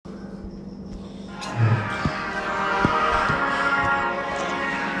In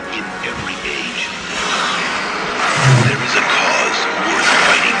every age, there is a cause worth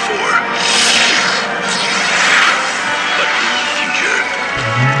fighting for. But in the future,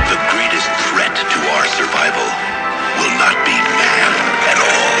 the greatest threat to our survival will not be man at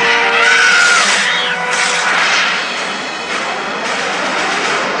all.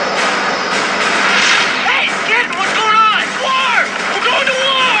 Hey, kid, what's going on? War! We're going to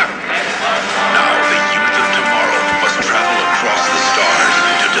war! Now the youth of tomorrow must travel across the stars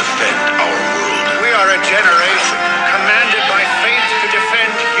to defend our world. We are a generation commanded by fate to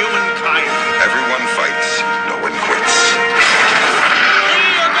defend humankind. Everyone fights, no one quits.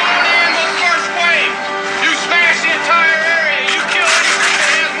 We are going in the first wave. You smash the entire area. You kill anything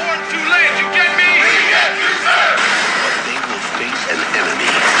that has more than 2 legs. You get me? Yes, sir. But they will face an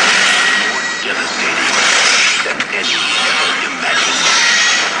enemy more devastating than any ever imagined.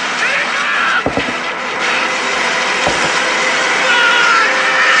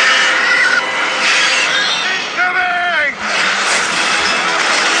 Coming!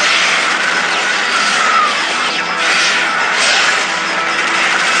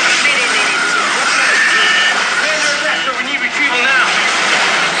 Commander Aggressor, we need retrieval now.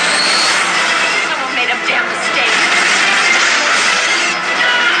 Someone made a damn mistake.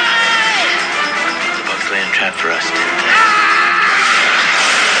 The bugs land trap for us.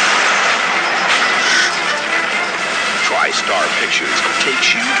 TriStar Pictures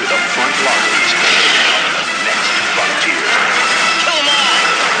takes you to the front lines on the next frontier. Kill them all.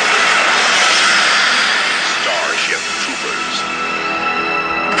 Starship Troopers.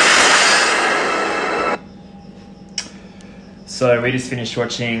 So we just finished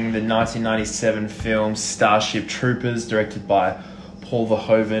watching the 1997 film Starship Troopers, directed by Paul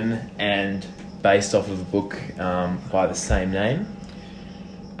Verhoeven and based off of a book by the same name.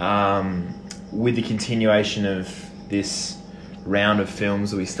 With the continuation of this round of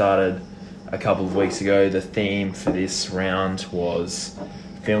films that we started a couple of weeks ago, the theme for this round was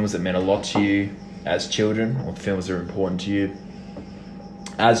films that meant a lot to you as children, or films that are important to you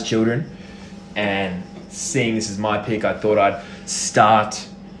as children. And seeing this as my pick, I thought I'd start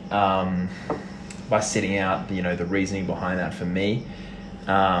by setting out the reasoning behind that for me.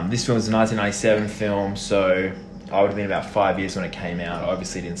 This film was a 1997 film, so I would have been about 5 years when it came out. I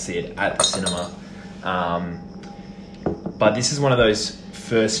obviously didn't see it at the cinema. But this is one of those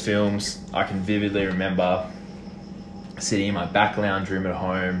first films I can vividly remember sitting in my back lounge room at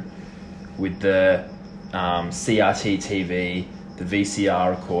home with the CRT TV, the VCR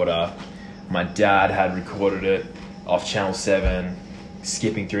recorder. My dad had recorded it off Channel 7,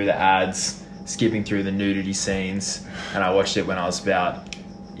 skipping through the ads, skipping through the nudity scenes, and I watched it when I was about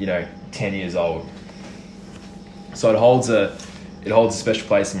 10 years old. So it holds a special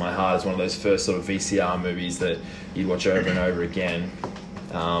place in my heart as one of those first sort of VCR movies that you'd watch over and over again.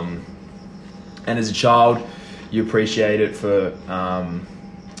 And as a child, you appreciate it for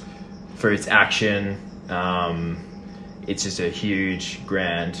its action. It's just a huge,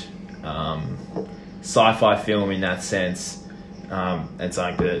 grand sci-fi film in that sense. And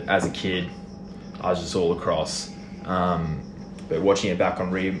something that, as a kid, I was just all across. But watching it back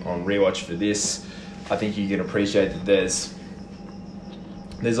on rewatch for this, I think you can appreciate that there's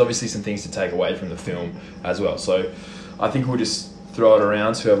obviously some things to take away from the film as well. So I think we'll just throw it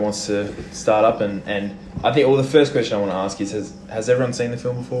around to whoever wants to start up. And I think, the first question I want to ask is, has everyone seen the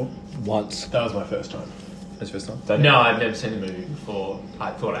film before? Once. That was my first time. That's the first time? No, I've never seen the movie before. I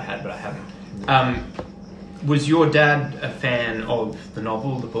thought I had, but I haven't. Was your dad a fan of the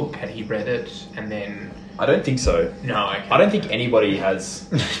novel, the book? Had he read it and then... I don't think so. No, okay. I don't think anybody has...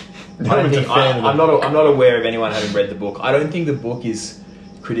 I'm I'm not aware of anyone having read the book. I don't think the book is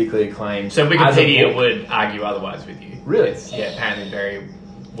critically acclaimed. So Wikipedia would argue otherwise with you. Really? It's, apparently very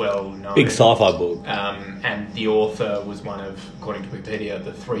well known. Big sci-fi book. And the author was one of, according to Wikipedia,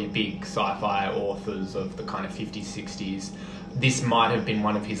 the 3 big sci-fi authors of the kind of 50s, 60s. This might have been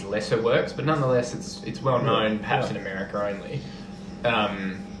one of his lesser works, but nonetheless it's well known, perhaps in America only.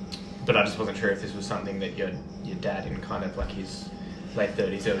 But I just wasn't sure if this was something that your dad in kind of like his late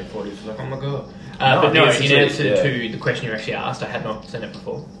 30s, early 40s was like, oh my god. But no, in answer to the question you actually asked, I had not seen it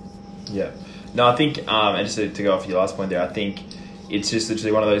before. Yeah. No, I think, and just to go off your last point there, I think it's just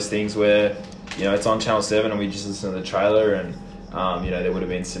literally one of those things where, it's on Channel 7 and we just listen to the trailer and, there would have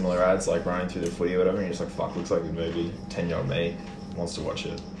been similar ads like running through the footy or whatever and you're just like, fuck, looks like a good movie. 10-year-old me wants to watch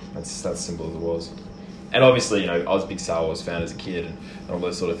it. That's simple as it was. And obviously, I was a big Star Wars fan as a kid and all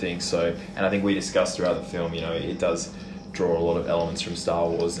those sort of things. So, and I think we discussed throughout the film, it does draw a lot of elements from Star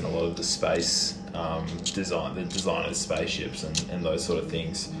Wars and a lot of the space the design of spaceships and those sort of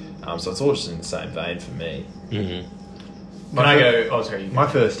things. So it's all just in the same vein for me. Can I go? Oh, sorry. My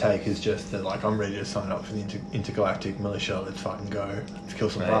first take is just that, like, I'm ready to sign up for the intergalactic militia. Let's fucking go. Let's kill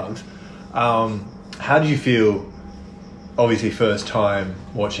some bugs. How do you feel? Obviously, first time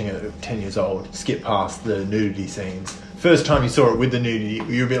watching it at 10 years old, skip past the nudity scenes. First time you saw it with the nudity,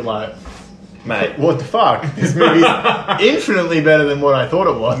 you're a bit like, Mate, what the fuck? This movie's infinitely better than what I thought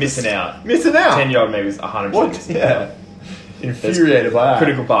it was. missing out. 10-year-old me was 100% What? missing Yeah. out. Infuriated by that.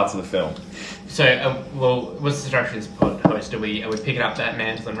 Critical parts of the film. So, what's the structure of this pod host? Are we picking up that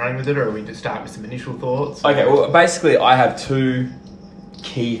mantle and running with it, or are we just start with some initial thoughts? Okay, well, basically, I have two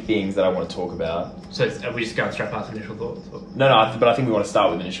key things that I want to talk about. So, are we just going straight past initial thoughts? Or? No, but I think we want to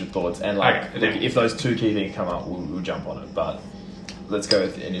start with initial thoughts, and like, Okay, look, yeah. if those two key things come up, we'll jump on it. But let's go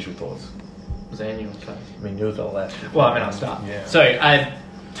with initial thoughts. Was there any first? I mean, you're the left. Well, I mean, I'll start. Yeah. So, I have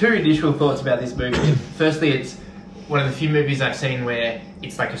two initial thoughts about this movie. Firstly, it's one of the few movies I've seen where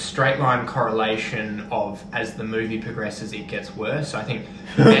it's like a straight line correlation of as the movie progresses, it gets worse. So I think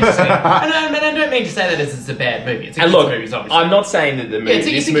the best thing, and I don't mean to say that as it's a bad movie. It's a And kids' look, movie, obviously. I'm not saying that the movie, it's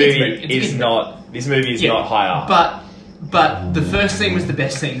a this kids' movie movie. It's a is kids' not. This movie is not high art. But the first scene was the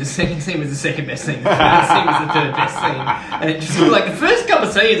best scene. The second scene was the second best scene. The third scene was the third best scene. And it just like the first couple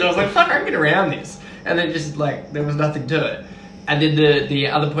of scenes, I was like, "Fuck, I can get around this." And then just like there was nothing to it. And then the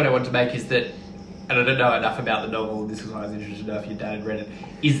other point I want to make is that, and I don't know enough about the novel. This was why I was interested to know if your dad read it.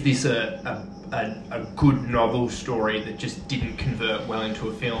 Is this a good novel story that just didn't convert well into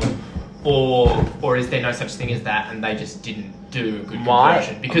a film, or is there no such thing as that and they just didn't do a good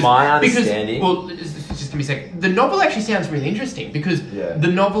conversion? My understanding. Well, just give me a second. The novel actually sounds really interesting because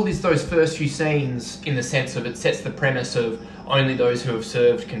the novel is those first few scenes in the sense of it sets the premise of only those who have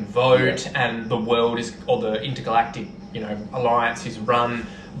served can vote, and the world is, or the intergalactic, alliance is run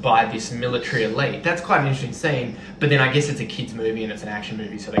by this military elite. That's quite an interesting scene, but then I guess it's a kids' movie and it's an action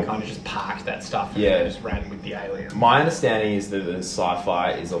movie, so they kind of just parked that stuff and they just ran with the alien. My understanding is that the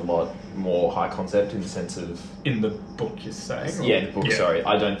sci-fi is a lot more high concept in the sense of In the book, you're saying? Or? yeah, the book. Sorry,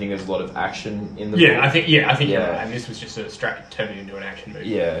 I don't think there's a lot of action in the book. I think you're right. And this was just turned into an action movie.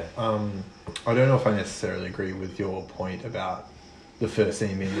 Yeah. I don't know if I necessarily agree with your point about the first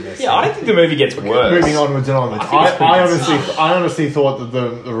scene being the best. Yeah, I think the movie gets worse. Moving onwards and onwards. I I honestly thought that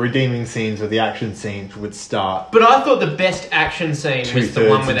the redeeming scenes or the action scenes would start. But I thought the best action scene was the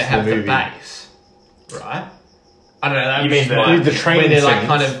one where they have the movie. base, right? I don't know. That You was mean just my- the training where they're like scenes?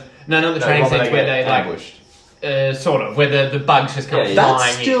 kind of not the training scenes where they like ambushed. sort of where the bugs just come Yeah, flying.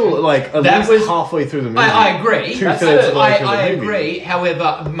 That's still in. like at That least was- halfway through the movie. I agree. Two-thirds of the way through I the movie. agree.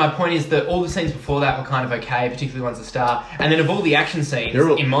 However, my point is that all the scenes before that were kind of okay, particularly ones at the start. And then of all the action scenes, They're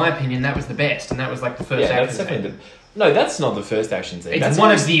all- in my opinion, that was the best, and that was like the first Yeah, action that's scene. definitely no. That's not the first action scene. It's that's one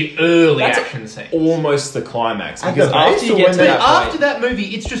almost- of the early that's action scenes. almost the climax At because the base after you or get when to they- that But point, after that movie,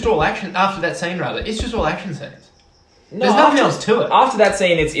 it's just all action. After that scene, rather, it's just all action scenes. No, There's nothing after- else to it. After that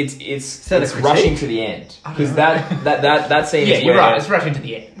scene, it's that a critique? rushing to the end because that scene Yeah, is you're where right. It's rushing to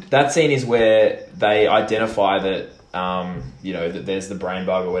the end. that scene is where they identify that that there's the brain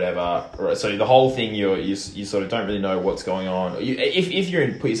bug or whatever. So the whole thing you sort of don't really know what's going on. If you're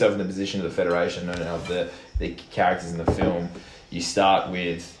put yourself in the position of the Federation and of the characters in the film, you start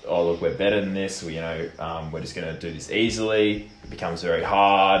with, oh look, we're better than this. We're just going to do this easily. It becomes very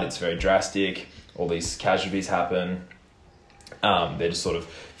hard. It's very drastic. All these casualties happen. They're just sort of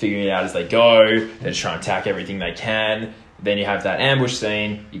figuring it out as they go. They're just trying to attack everything they can. Then you have that ambush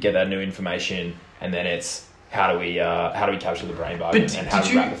scene. You get that new information, and then it's how do we capture the brain bug and how do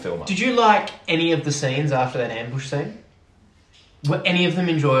we wrap the film up. Did you like any of the scenes after that ambush scene? Were any of them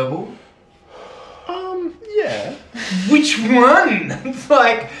enjoyable? Yeah. Which one?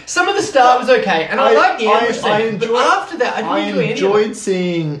 Like some of the start was okay, and I like the ambush scene. But after that, I didn't enjoy any of it. enjoyed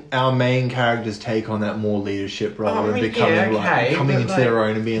seeing our main characters take on that more leadership rather than becoming coming into their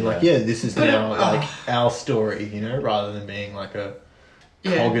own and being like, this is now like our story, rather than being like a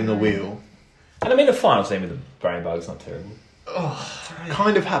cog in the wheel. And I mean, the final scene with the brain bug's not terrible.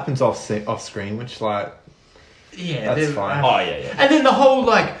 Kind of happens off screen, which Yeah, that's fine. Oh yeah. And then the whole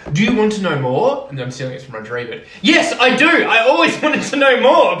do you want to know more? And I'm stealing it from Roger Ebert. Yes, I do. I always wanted to know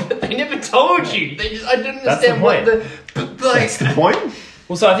more, but they never told you. I didn't That's the understand what point. That's the point.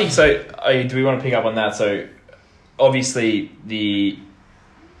 Well, so I think so. Do we want to pick up on that? So obviously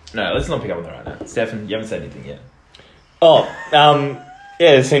no, let's not pick up on that right now. Stefan, you haven't said anything yet.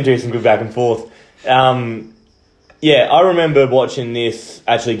 There seemed to be some good back and forth. I remember watching this,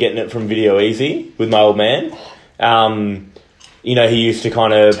 actually getting it from Video Easy with my old man. He used to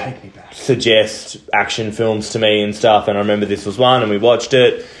kind of suggest action films to me and stuff, and I remember this was one, and we watched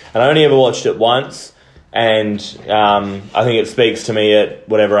it. and I only ever watched it once. And I think it speaks to me at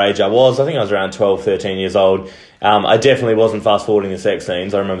whatever age I was. I think I was around 12, 13 years old. I definitely wasn't fast forwarding the sex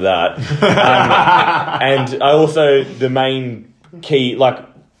scenes. I remember that. And I also, the main key, like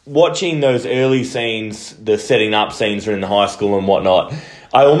watching those early scenes, the setting up scenes in the high school and whatnot,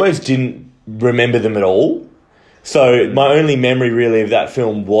 I almost didn't remember them at all. So my only memory really of that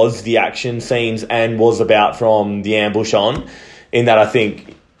film was the action scenes and was about from the ambush on, in that I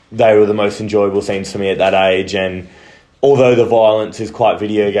think they were the most enjoyable scenes for me at that age. And although the violence is quite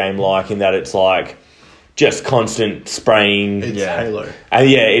video game-like in that it's like just constant spraying. It's Halo. And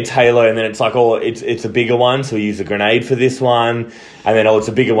yeah, it's Halo, and then it's like, oh, it's a bigger one, so we use a grenade for this one. And then, oh, it's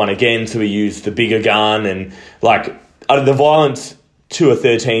a bigger one again, so we use the bigger gun. And like the violence to a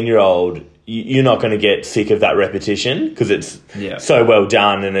 13-year-old, you're not going to get sick of that repetition because it's so well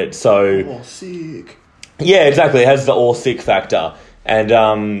done and it's so... Oh, sick. Yeah, exactly. It has the all sick factor. And,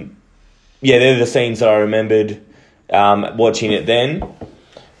 they're the scenes that I remembered watching it then.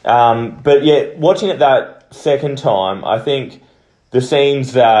 But, yeah, watching it that second time, I think the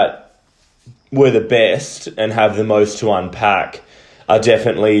scenes that were the best and have the most to unpack are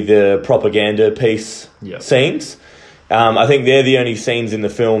definitely the propaganda piece scenes. I think they're the only scenes in the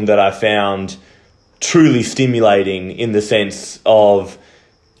film that I found truly stimulating in the sense of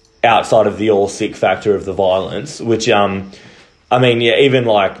outside of the all sick factor of the violence, which, even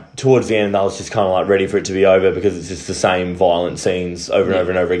like towards the end, I was just kind of like ready for it to be over because it's just the same violent scenes over and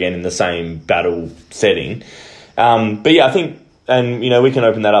over and over again in the same battle setting. I think, and we can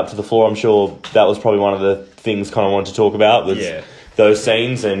open that up to the floor. I'm sure that was probably one of the things kind of wanted to talk about was those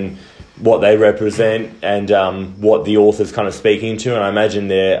scenes and what they represent and what the author's kind of speaking to. And I imagine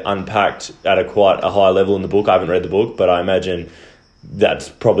they're unpacked at quite a high level in the book. I haven't read the book, but I imagine that's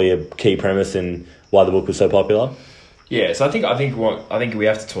probably a key premise in why the book was so popular. Yeah, so I think we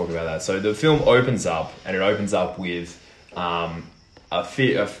have to talk about that. So the film opens up, and it opens up with a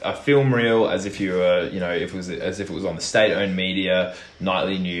film reel as if you were, as if it was on the state-owned media,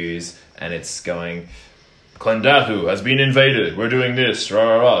 nightly news, and it's going, Clendatu has been invaded. We're doing this. Rah,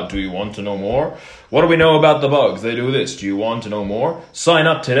 rah, rah. Do you want to know more? What do we know about the bugs? They do this. Do you want to know more? Sign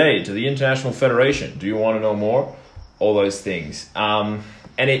up today to the International Federation. Do you want to know more? All those things. And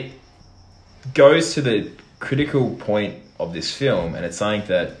it goes to the critical point of this film, and it's something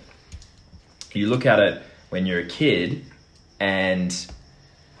that you look at it when you're a kid, and...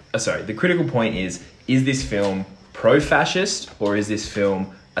 the critical point is this film pro-fascist, or is this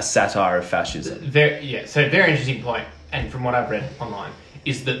film a satire of fascism? Very interesting point, and from what I've read online,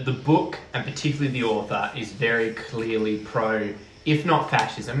 is that the book, and particularly the author, is very clearly pro, if not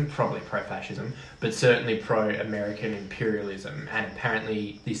fascism, probably pro-fascism, but certainly pro-American imperialism. And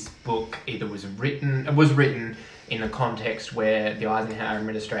apparently this book was written in a context where the Eisenhower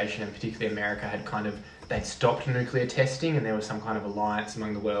administration, and particularly America, they'd stopped nuclear testing, and there was some kind of alliance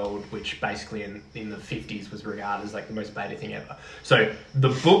among the world, which basically in the 50s was regarded as like the most beta thing ever. So the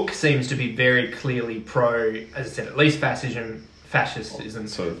book seems to be very clearly pro, as I said, at least fascism,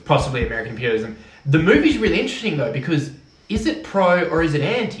 possibly American imperialism. The movie's really interesting though, because is it pro or is it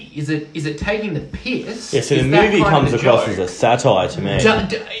anti? Is it taking the piss? Yeah, so the movie comes across as a satire to me.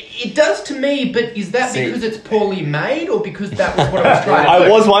 It does to me, but is that because it's poorly made, or because that was what I was trying to do? I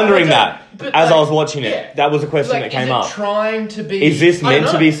was wondering that as I was watching it. Yeah. That was a question that came up. Trying to be... Is this meant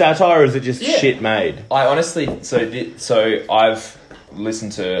to be satire, or is it just shit made? I honestly... So I've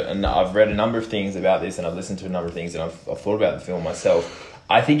listened to... and I've read a number of things about this, and I've listened to a number of things, and I've thought about the film myself.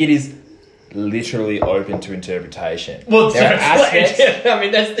 I think it is literally open to interpretation. Well, there are aspects...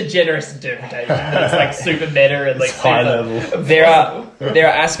 that's the generous interpretation. It's like super meta and like high level. There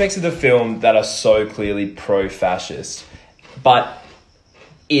are aspects of the film that are so clearly pro-fascist, but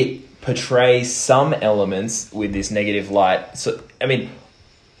it portrays some elements with this negative light. So,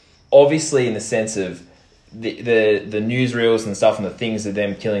 obviously in the sense of the newsreels and stuff and the things of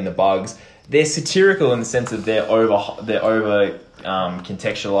them killing the bugs, they're satirical in the sense that they're over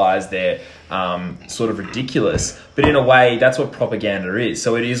contextualized, they're sort of ridiculous, but in a way that's what propaganda is.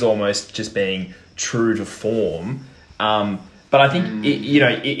 So it is almost just being true to form. But I think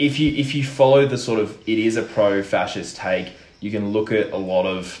if you follow the sort of, it is a pro-fascist take, you can look at a lot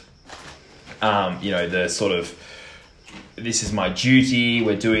of the sort of, this is my duty,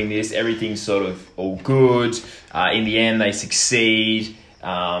 we're doing this, everything's sort of all good, in the end they succeed,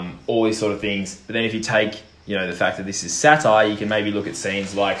 all these sort of things. But then if you take the fact that this is satire, you can maybe look at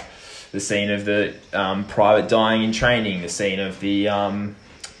scenes like the scene of the private dying in training, the scene of the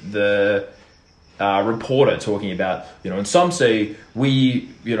reporter talking about, and some say we,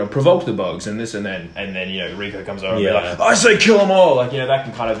 provoke the bugs and this and then Rico comes over and be like, I say kill them all. Like, that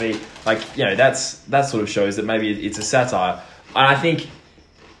can kind of be like, that sort of shows that maybe it's a satire. And I think,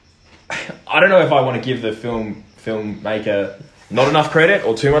 I don't know if I want to give the filmmaker not enough credit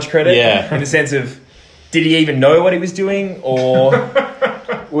or too much credit. Yeah. In the sense of, did he even know what he was doing, or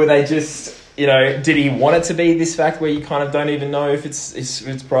were they just, did he want it to be this fact where you kind of don't even know if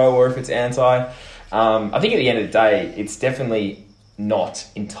it's pro or if it's anti? I think at the end of the day, it's definitely not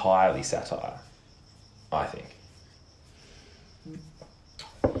entirely satire, I think.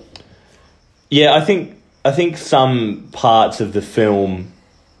 Yeah, I think some parts of the film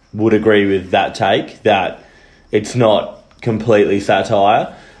would agree with that take, that it's not completely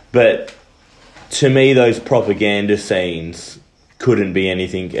satire, but to me those propaganda scenes couldn't be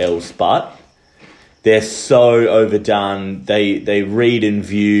anything else but. They're so overdone. They read and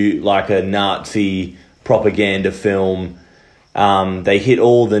view like a Nazi propaganda film. They hit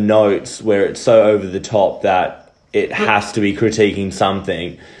all the notes where it's so over the top that it has to be critiquing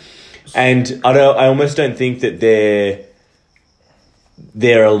something. And I almost don't think that they're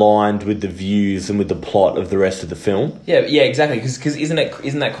aligned with the views and with the plot of the rest of the film. Yeah, exactly. Because isn't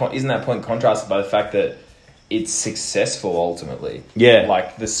that point contrasted by the fact that it's successful ultimately? Yeah.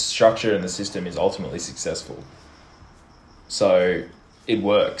 Like, the structure and the system is ultimately successful. So it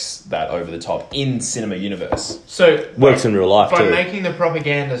works that over the top in cinema universe. So Works in real life by too. making the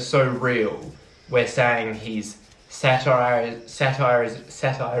propaganda so real, we're saying he's satirizing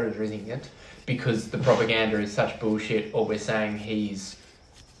it because the propaganda is such bullshit, or we're saying he's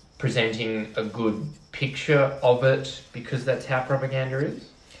presenting a good picture of it because that's how propaganda is?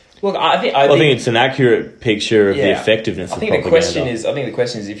 Look, I think it's an accurate picture of the effectiveness of propaganda. I think the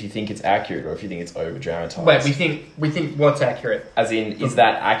question is if you think it's accurate or if you think it's over dramatized. Wait, we think what's accurate? As in, is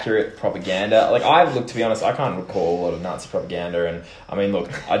that accurate propaganda? Like, to be honest, I can't recall a lot of Nazi propaganda, and I mean, look,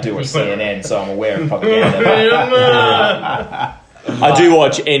 I do watch CNN, so I'm aware of propaganda. I do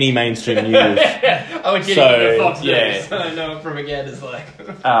watch any mainstream news. I would get into Fox News, so I know what propaganda's like.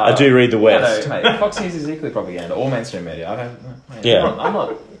 I do read the West. No, mate, Fox News is equally propaganda, all mainstream media. I'm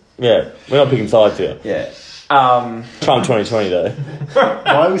not. Yeah, we're not picking sides here. Yeah. Trump 2020 though.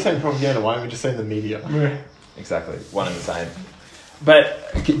 Why are we saying propaganda? Why aren't we just saying the media? Exactly, one and the same.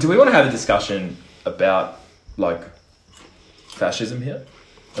 But do we want to have a discussion about like fascism here,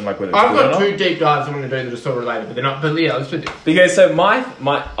 and like whether it's I've good or got not? two deep dives I want to do that are sort of related, but they're not. But yeah, let's do it. Because so my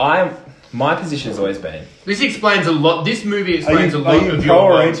position has always been This explains a lot. This movie Are explains a you lot of pro your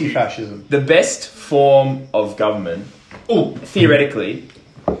or worldview. anti-fascism? the best form of government, theoretically,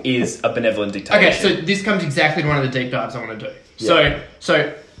 is a benevolent Okay, dictatorship. so this comes exactly to one of the deep dives I want to do. Yeah.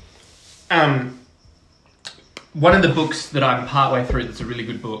 So, one of the books that I'm partway through that's a really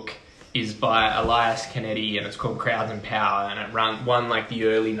good book is by Elias Canetti, and it's called Crowds and Power, and it won like the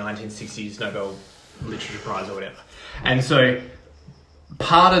early 1960s Nobel Literature Prize or whatever. And so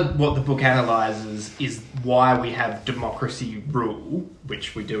part of what the book analyses is why we have democracy rule,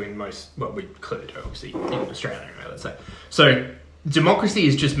 which we do in we clearly do, obviously, in Australia, anyway, let's say. So democracy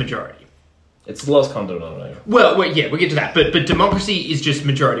is just majority. It's the lowest common denominator. Well, yeah, we'll get to that. But democracy is just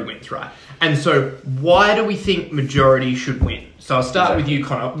majority wins, right? And so why do we think majority should win? So I'll start with you,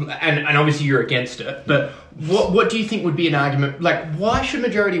 Connor, and obviously you're against it, but what do you think would be an argument? Like, why should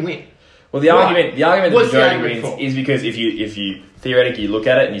majority win? Well, the argument that What's the majority argument wins for? is because if you theoretically look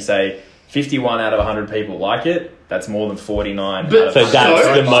at it and you say 51 out of 100 people like it, that's more than 49 But- out of So 100. that's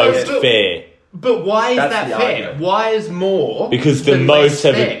So- the most so- fair. But why is That's that the fair? argument. Why is more? Because the than most less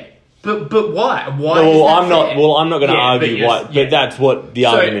have fair? But why? Why? Well, is that I'm not. fair? Well, I'm not going to Yeah, argue but why. yes, But yeah. that's what the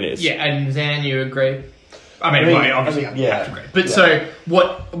argument is. Yeah, and Zan, you agree? I mean, obviously, you yeah. have to agree. But so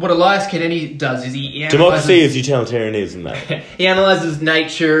what Elias Canetti does is he Democracy analyses, is utilitarianism, mate. he analyzes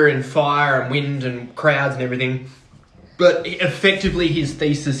nature and fire and wind and crowds and everything. But effectively, his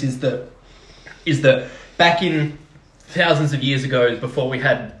thesis is that back in thousands of years ago, before we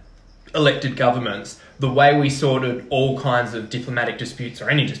had elected governments, the way we sorted all kinds of diplomatic disputes, or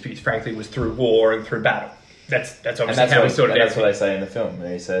any disputes, frankly, was through war and through battle. That's obviously And that's how what, we sorted that's what everything. they say in the film.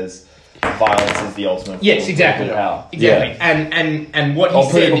 Where he says violence is the ultimate. Yes, form of exactly. political power. Exactly. Yeah. And what Or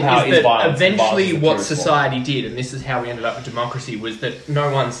he said political power is is that violence, and eventually violence is the what purest form. society did, and this is how we ended up with democracy, was that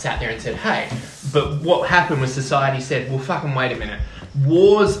no one sat there and said, hey, but what happened was society said, well, fucking wait a minute.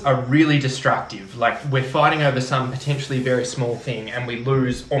 Wars are really destructive. Like, we're fighting over some potentially very small thing and we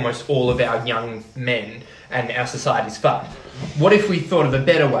lose almost all of our young men and our society's fucked. What if we thought of a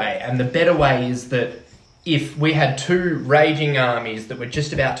better way? And the better way is that if we had two raging armies that were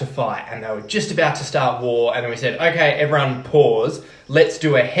just about to fight and they were just about to start war, and then we said, okay, everyone pause, let's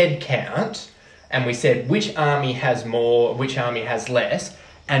do a head count, and we said which army has more, which army has less,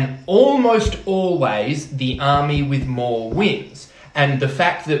 and almost always the army with more wins. And the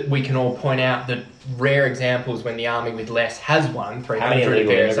fact that we can all point out that rare examples when the army with less has won, 300 and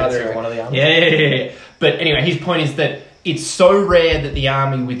various other one of the armies? Yeah. But anyway, his point is that it's so rare that the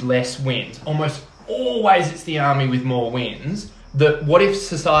army with less wins. Almost always it's the army with more wins. That what if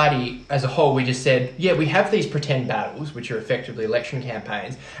society as a whole, we just said, yeah, we have these pretend battles, which are effectively election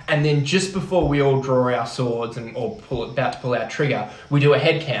campaigns, and then just before we all draw our swords or about to pull our trigger, we do a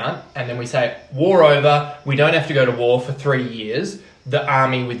head count, and then we say, war over, we don't have to go to war for 3 years, the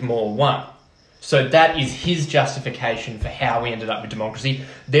army with more won. So that is his justification for how we ended up with democracy.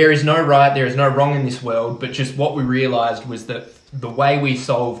 There is no right, there is no wrong in this world, but just what we realised was that the way we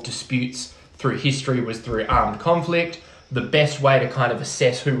solved disputes through history was through armed conflict. The best way to kind of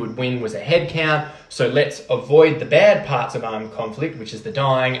assess who would win was a head count. So let's avoid the bad parts of armed conflict, which is the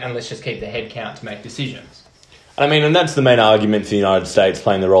dying, and let's just keep the head count to make decisions. I mean, and that's the main argument for the United States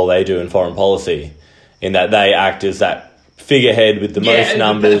playing the role they do in foreign policy, in that they act as that figurehead with the most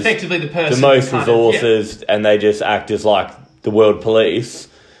numbers, effectively the person, the most resources, and they just act as like the world police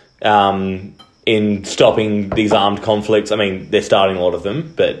in stopping these armed conflicts. I mean, they're starting a lot of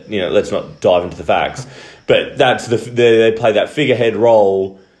them, but let's not dive into the facts. But that's they play that figurehead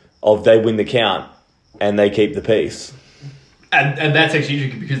role of they win the count and they keep the peace. And that's actually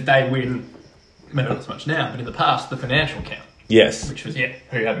tricky because they win, maybe not as much now, but in the past, the financial count. Yes. Which was,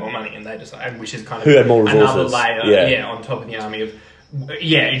 who had more money, and they decided, which is kind of who had more resources. Another layer, on top of the army of,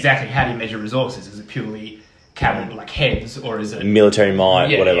 exactly, how do you measure resources? Is it purely cabinet, like heads, or is it military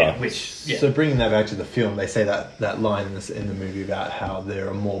might, whatever? So bringing that back to the film, they say that line in the movie about how there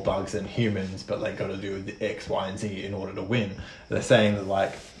are more bugs than humans, but they got to do the X, Y, and Z in order to win. They're saying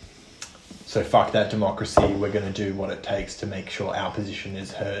that so fuck that democracy. We're going to do what it takes to make sure our position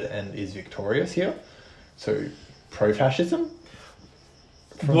is heard and is victorious here. So pro-fascism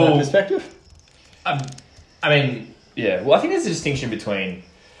from that perspective. I mean, well, I think there's a distinction between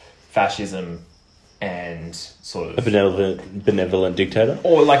fascism and sort of a benevolent dictator,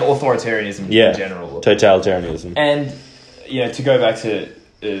 or like authoritarianism in general, totalitarianism. And to go back to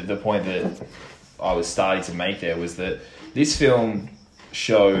the point that I was starting to make there was that this film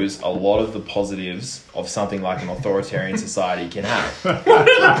shows a lot of the positives of something like an authoritarian society can have. What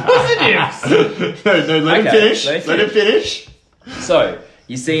are the positives? No, let him finish. So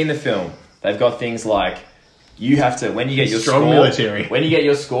you see in the film, they've got things like you have to, when you get your strong score, military. When you get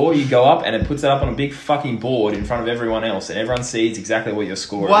your score, you go up and it puts it up on a big fucking board in front of everyone else, and everyone sees exactly what your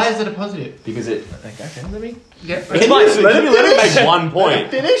score is. Why is it a positive? Because it. Okay, let me. Yeah. Let him make one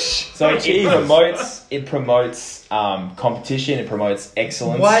point. Finish. So it promotes competition. It promotes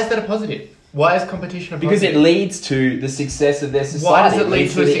excellence. Why is that a positive? Why is competition a positive? Because it leads to the success of their society. Why does it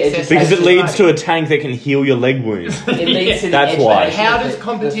lead to a success? Because it leads to a tank that can heal your leg wound. It leads to the That's why. education. How does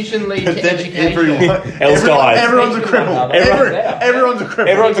competition lead to education? Else dies. Everyone's a cripple. Everyone's a cripple.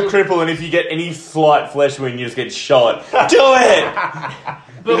 Everyone's a cripple, and if you get any slight flesh wound, you just get shot. Do it!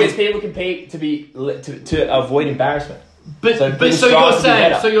 Because people compete to avoid embarrassment.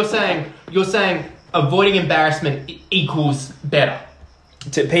 So you're saying avoiding embarrassment equals better.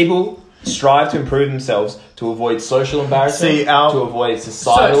 To people strive to improve themselves to avoid social embarrassment, to avoid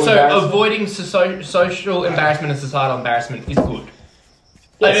societal embarrassment. So avoiding social embarrassment and societal embarrassment is good.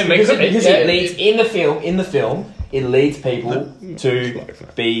 Yes, because it leads in the film. It leads people to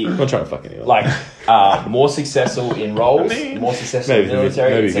be I'm not trying to fuck anyone. more successful in roles, more successful in the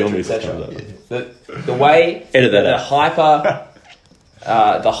military, etc. The way edit that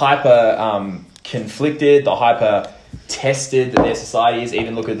the hyper conflicted, the hyper tested that their society is.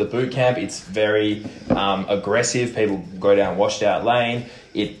 Even look at the boot camp; it's very aggressive. People go down washed out lane.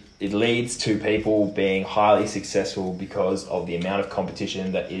 It leads to people being highly successful because of the amount of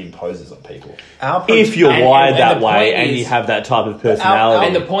competition that it imposes on people. If you're wired that way and you have that type of personality.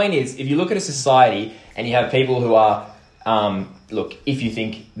 And the point is, if you look at a society and you have people who are, if you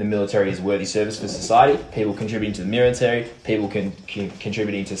think the military is worthy service for society, people contributing to the military, people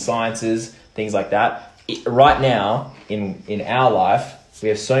contributing to sciences, things like that. Right now, in our life, we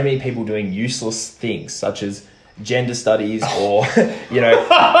have so many people doing useless things, such as gender studies or,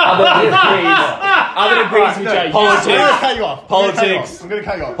 other degrees which are politics. I'm going to cut you off. Politics. I'm going to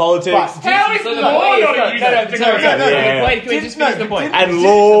cut you off. Politics. How is And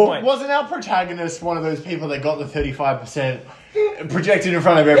law. Wasn't our protagonist one of those people that got the 35% projected in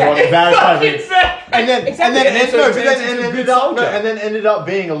front of everyone, embarrassed Exactly. and then Exactly. and then, And then no, so but it then turns into ended good up soldier. and then ended up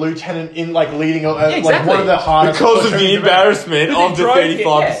being a lieutenant in like leading like exactly. one of the hardest Because of the platoons embarrassment of the drove it, 35%.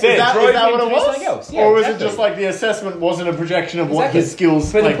 yeah. Is that Drove what him it to do was? something else. Yeah, or was exactly. it just like the assessment wasn't a projection of what Exactly. his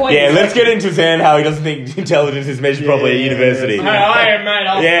skills? But the like, point Yeah, is- let's get into Zan how he doesn't think intelligence is measured properly at yeah, university. yeah. I am,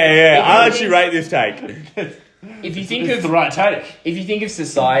 mate. Yeah, I'll actually rate this take. If you think it's of the right take. if you think of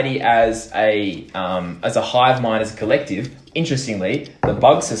society as a hive mind, as a collective, interestingly, the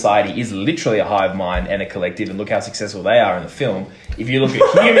bug society is literally a hive mind and a collective, and look how successful they are in the film. If you look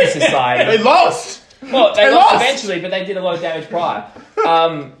at human society, They lost. well, they They lost lost! eventually, but they did a lot of damage prior.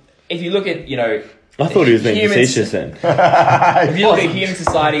 If you look at, I thought he was being humans- facetious then. if you look at human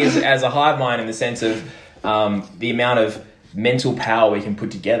society as a hive mind in the sense of the amount of mental power we can put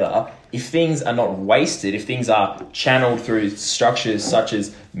together, if things are not wasted, if things are channeled through structures such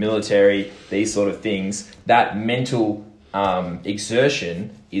as military, these sort of things, that mental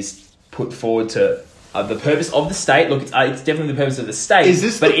exertion is put forward to the purpose of the state. Look, it's definitely the purpose of the state. Is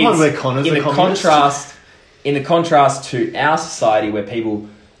this the but point it's where Connor's in a the communist? in the contrast to our society where people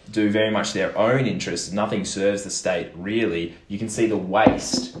do very much their own interests, nothing serves the state really. You can see the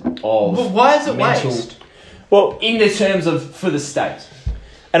waste of. But why is it mental, waste? Well, in the terms of for the state.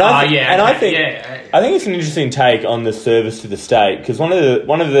 and I I think it's an interesting take on the service to the state, because one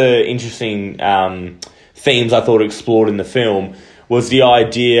of the interesting themes I thought explored in the film was the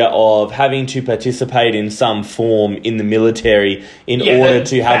idea of having to participate in some form in the military in order that's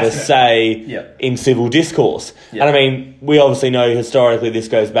to have a say Yeah. in civil discourse. Yeah. And I mean, we obviously know historically this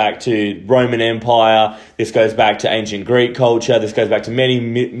goes back to Roman Empire, this goes back to ancient Greek culture, this goes back to many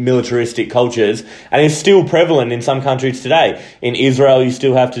militaristic cultures, and it's still prevalent in some countries today. In Israel, you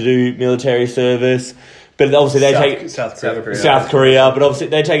still have to do military service, but obviously they take South Korea. South Korea, but obviously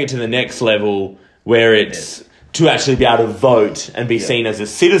they take it to the next level where it's to actually be able to vote and be seen as a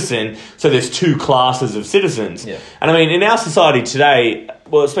citizen. So there's two classes of citizens. Yeah. And I mean, in our society today,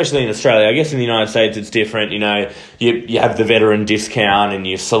 well, especially in Australia, I guess in the United States it's different. You have the veteran discount and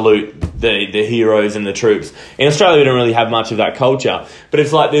you salute the heroes and the troops. In Australia, we don't really have much of that culture. But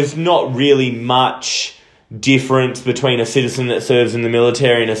it's like there's not really much difference between a citizen that serves in the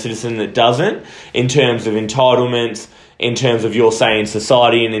military and a citizen that doesn't, in terms of entitlements, in terms of your say in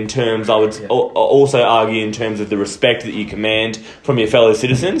society, and in terms, I would also argue, in terms of the respect that you command from your fellow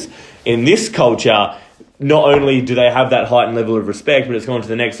citizens. In this culture, not only do they have that heightened level of respect, but it's gone to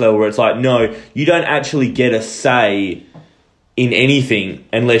the next level where it's like, no, you don't actually get a say in anything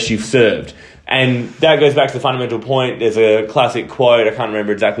unless you've served. And that goes back to the fundamental point. There's a classic quote, I can't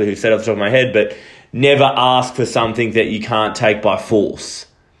remember exactly who said it off the top of my head, but never ask for something that you can't take by force.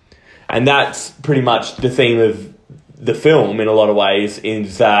 And that's pretty much the theme of the film in a lot of ways,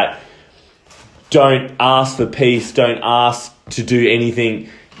 is that don't ask for peace, don't ask to do anything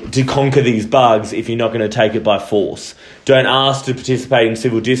to conquer these bugs if you're not going to take it by force. Don't ask to participate in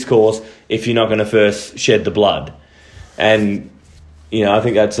civil discourse if you're not going to first shed the blood. And, I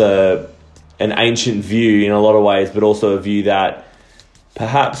think that's an ancient view in a lot of ways, but also a view that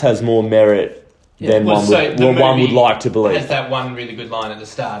perhaps has more merit than one would like to believe. Has that one really good line at the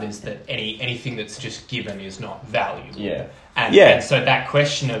start, is that anything that's just given is not valuable. Yeah. And so that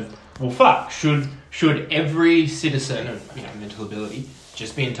question of, well, fuck, should every citizen of mental ability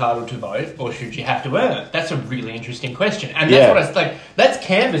just be entitled to vote, or should you have to earn it? That's a really interesting question, and that's what I was like. That's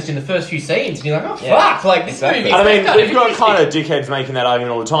canvassed in the first few scenes, and you're like, oh fuck, like this movie. And I mean, we've got kind of dickheads making that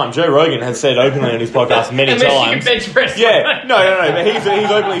argument all the time. Joe Rogan has said openly on his podcast many Unless times. you can bench press. Yeah, no. But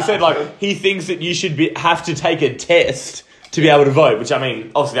he's openly said he thinks that you should have to take a test to be able to vote. Which, I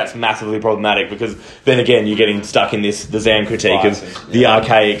mean, obviously that's massively problematic, because then again you're getting stuck in the Zan critique of the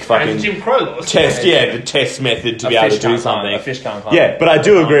archaic fucking And Jim Crow laws. test. Yeah, the test method to be able to do something. A fish can't climb. Yeah, but I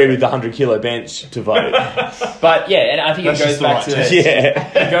do agree with the 100 kilo bench to vote. But yeah, and I think it goes back to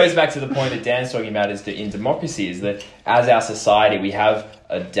Yeah. it goes back to the point that Dan's talking about, is that in democracy, is that as our society we have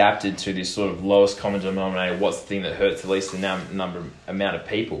adapted to this sort of lowest common denominator. What's the thing that hurts the least amount of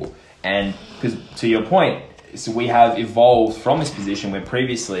people? And because to your point, so we have evolved from this position where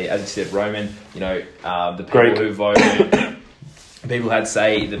previously, as you said, Roman, the people Greek. who voted, people had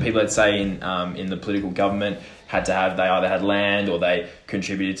say in the political government had to have, they either had land or they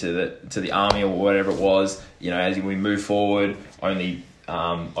contributed to the army or whatever it was. As we move forward, only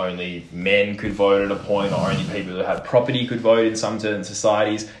men could vote at a point, or only people who had property could vote in some certain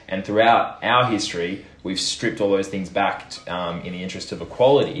societies. And throughout our history, we've stripped all those things back in the interest of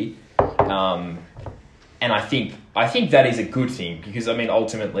equality. And I think that is a good thing, because I mean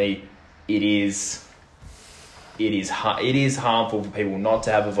ultimately it it is harmful for people not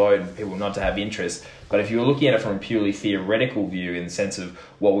to have a vote, for people not to have interest. But if you're looking at it from a purely theoretical view, in the sense of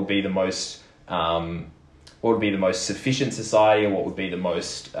what would be the most sufficient society, or what would be the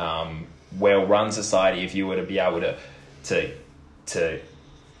most well-run society, if you were to be able to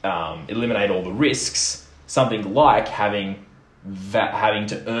eliminate all the risks, something like having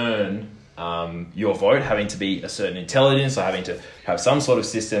to earn your vote, having to be a certain intelligence, or having to have some sort of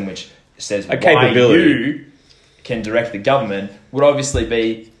system which says why you can direct the government, would obviously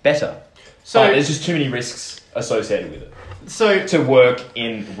be better. So there's just too many risks associated with it. So to work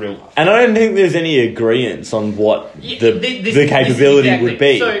in real life. And I don't think there's any agreement on what the capability would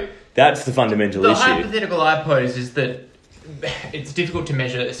be. So that's the fundamental issue. The hypothetical I pose is that it's difficult to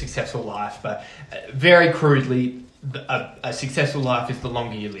measure a successful life, but very crudely, a successful life is the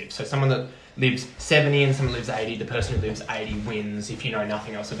longer you live. So someone that lives 70 and someone lives 80, the person who lives 80 wins if you know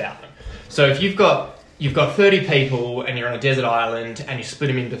nothing else about them. So if you've got 30 people and you're on a desert island and you split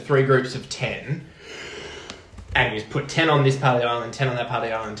them into 3 groups of 10, and you put 10 on this part of the island, 10 on that part of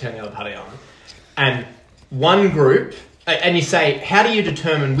the island, 10 on the other part of the island, and one group, and you say, how do you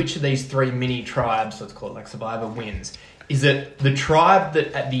determine which of these 3 mini tribes, let's call it like survivor, wins? Is it the tribe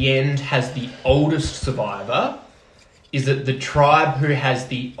that at the end has the oldest survivor? Is it the tribe who has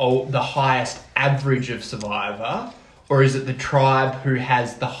the highest average of survivor? Or is it the tribe who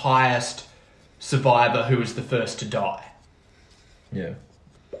has the highest survivor who is the first to die? Yeah.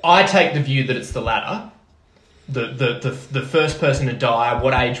 I take the view that it's the latter. The first person to die,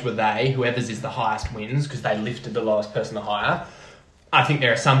 what age were they? Whoever's is the highest wins, because they lifted the lowest person the higher. I think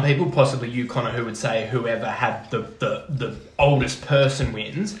there are some people, possibly you, Connor, who would say whoever had the oldest person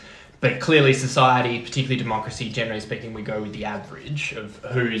wins. But clearly society, particularly democracy, generally speaking, we go with the average of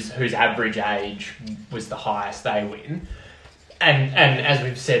whose average age was the highest, they win. And as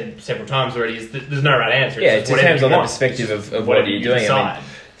we've said several times already, is that there's no right answer. It depends on the perspective of what you're doing. I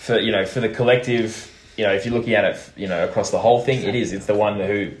mean, for the collective, if you're looking at it, across the whole thing, it's the one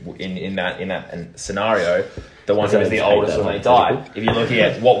who in that scenario, the one who was the oldest when they died. If you're looking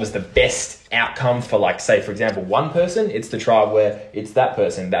at what was the best outcome for, like, say, for example, one person, it's the tribe where it's that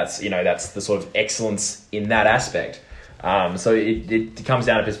person. That's the sort of excellence in that aspect. So it comes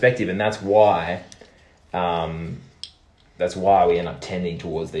down to perspective, and that's why we end up tending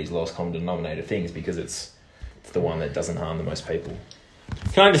towards these lowest common denominator things, because it's the one that doesn't harm the most people.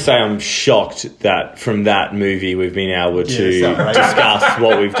 Can I just say I'm shocked that from that movie we've been able to discuss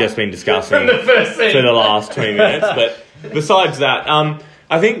what we've just been discussing for the last 20 minutes. But besides that, I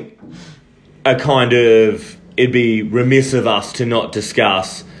think it'd be remiss of us to not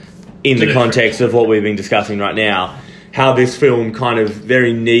discuss, in the context of what we've been discussing right now, how this film kind of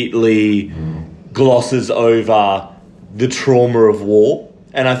very neatly glosses over the trauma of war.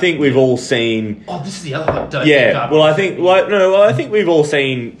 And I think we've all seen... Oh, this is the other one. I think we've all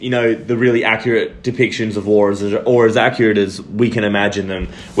seen, the really accurate depictions of war, or as accurate as we can imagine them,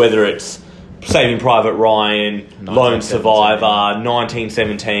 whether it's Saving Private Ryan, Lone Survivor,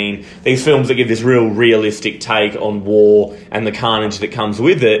 1917, these films that give this real realistic take on war and the carnage that comes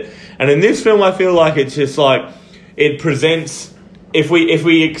with it. And in this film, I feel like it's just like, it presents... If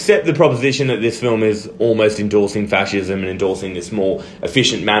we accept the proposition that this film is almost endorsing fascism and endorsing this more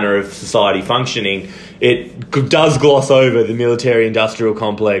efficient manner of society functioning, it does gloss over the military-industrial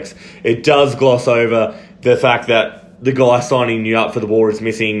complex. It does gloss over the fact that the guy signing you up for the war is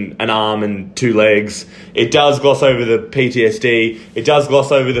missing an arm and 2 legs. It does gloss over the PTSD. It does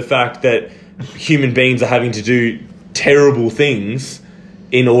gloss over the fact that human beings are having to do terrible things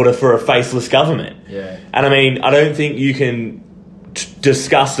in order for a faceless government. Yeah. And I mean, I don't think you can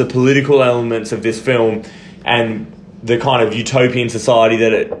discuss the political elements of this film and the kind of utopian society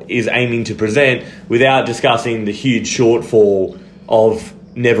that it is aiming to present without discussing the huge shortfall of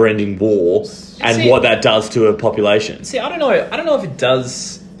never-ending war and what that does to a population. See, I don't know if it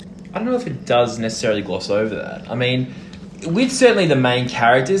does. I don't know if it does necessarily gloss over that. I mean, with certainly the main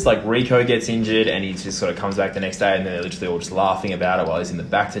characters, like Rico gets injured and he just sort of comes back the next day and they're literally all just laughing about it while he's in the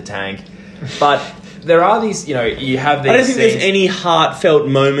Bacta tank. But there are these, you have these... I don't think there's any heartfelt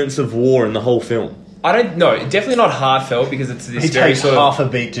moments of war in the whole film. I don't know. Definitely not heartfelt, because it's this he very takes sort half of... a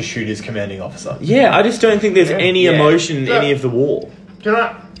beat to shoot his commanding officer. Yeah, I just don't think there's any emotion in any of the war.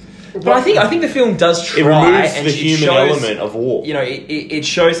 But I think the film does try. It removes and the human element of war. It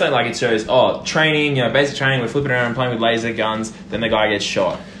shows something like, it shows, training, basic training, we're flipping around and playing with laser guns, then the guy gets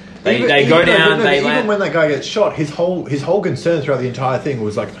shot. They go down, they land... Even when that guy gets shot, his whole concern throughout the entire thing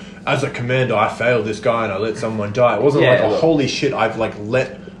was like, as a commander, I failed this guy and I let someone die. It wasn't holy shit, I've let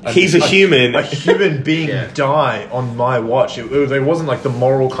He's a human. A human being die on my watch. It wasn't like the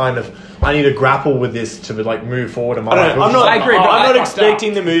moral kind of, I need to grapple with this to like move forward in my life. I'm not. I agree, but I'm I not fucked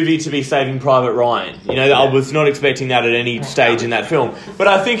expecting the movie to be Saving Private Ryan. You know, I was not expecting that at any stage in that film. But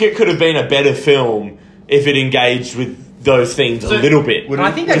I think it could have been a better film if it engaged with those things a little bit. But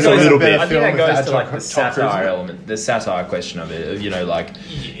I think that Just goes, a little bit. I think that goes to like the Tom satire Cruise. element, the satire question of it. Of, you know, like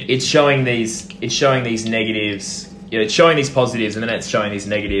it's showing these negatives. You know, it's showing these positives, and then it's showing these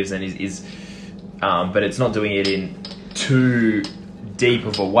negatives, and but it's not doing it in too deep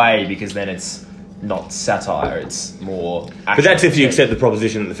of a way because then it's not satire. It's more. But that's if you accept the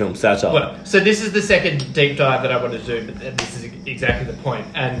proposition that the film's satire. Well, so this is the second deep dive that I want to do, but this is exactly the point.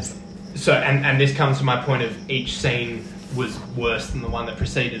 And so, and this comes to my point of each scene was worse than the one that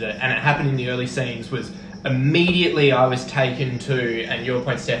preceded it, and it happened in the early scenes. Was immediately I was taken to, and your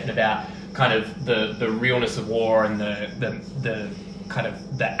point, Stefan, about kind of the realness of war and the kind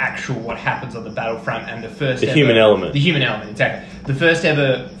of the actual what happens on the battlefront and the human element. The human element, exactly. The first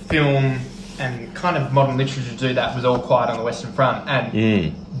ever film and kind of modern literature to do that was All Quiet on the Western Front,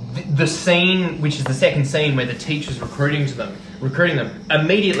 and the scene, which is the second scene where the teacher's recruiting them.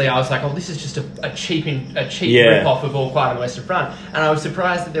 Immediately, I was like, "Oh, this is just a cheap rip-off of All Quiet on the Western Front." And I was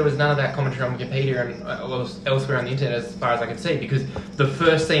surprised that there was none of that commentary on Wikipedia and elsewhere on the internet, as far as I could see, because the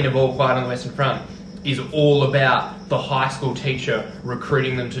first scene of All Quiet on the Western Front is all about the high school teacher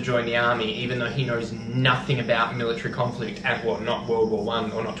recruiting them to join the army, even though he knows nothing about military conflict and not World War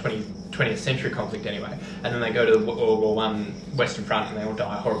One or not 20th century conflict anyway. And then they go to the World War One Western Front and they all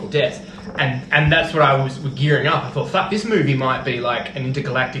die horrible deaths. And that's what I was gearing up. I thought, fuck, this movie might be like an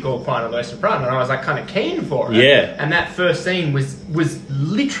intergalactic All Quiet on the Western Front, and I was like kind of keen for it. Yeah. And that first scene was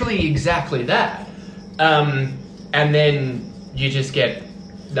literally exactly that. And then you just get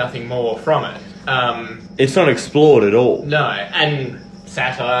nothing more from it. It's not explored at all. No, and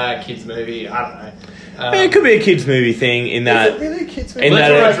satire, kids movie, I don't know. It could be a kids' movie thing in that. Is it really a kids movie? In that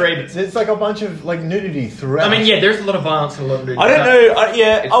Let's read it. It's like a bunch of like nudity throughout. I mean, yeah, there's a lot of violence and a lot of nudity. I don't know.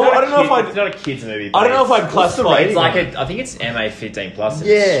 I don't know if It's not a kids movie. I don't know if I'd It's classify it. It's like I think it's MA 15 plus.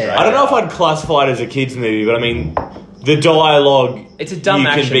 Yeah. I don't know if I'd classify it as a kids' movie, but I mean, the dialogue. It's a dumb You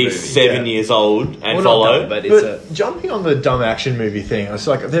can action be movie. 7 years old and Well, follow. not dumb, but it's But jumping on the dumb action movie thing, it's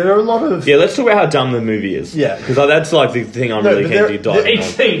like there are a lot of Yeah, let's talk about how dumb the movie is. Yeah. because that's like the thing I'm No, really but keen to there- dive Each on.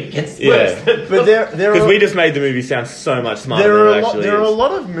 scene gets Yeah. worse. but there Because are we just made the movie sound so much smarter there than are it a lot, actually there are a is.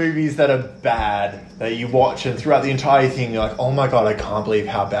 lot of movies that are bad that you watch and throughout the entire thing you're like, oh my god, I can't believe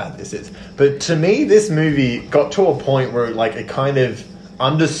how bad this is. But to me, this movie got to a point where like it kind of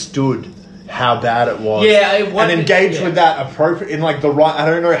understood how bad it was, Yeah, and engaged with that appropriate in like the right. I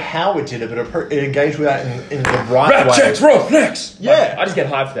don't know how it did it, but it engaged with that in the right way. Roughnecks. Yeah, I just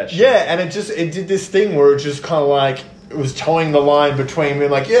get hyped for that shit. yeah, and it did this thing where it just kind of like it was towing the line between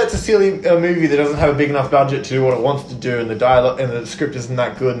being like, yeah, it's a silly movie that doesn't have a big enough budget to do what it wants to do, and the dialogue and the script isn't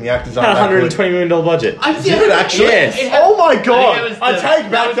that good, and the actors aren't that good. $120 million budget. Did it actually? Yes. Oh my god! I think it was I the- take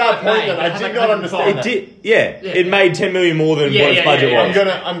that back was that what point. made. That I It had did like not 105. understand. It did, yeah. It made $10 million more than Yeah, what its yeah, budget yeah,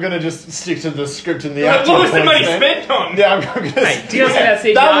 was. I'm gonna just stick to the script and the What acting. was the points money then. spent on? Yeah, I'm gonna. Hey, do you see that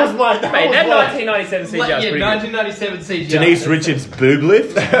CGI? That was my. That Mate, was that my 1997 CGI is Yeah, pretty good. 1997 CGI. Denise Richards' boob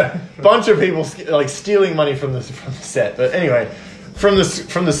lift. bunch of people like stealing money from the set. But anyway, from the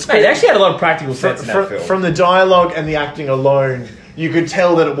script, Mate, they actually had a lot of practical sets in that film. from the dialogue and the acting alone, you could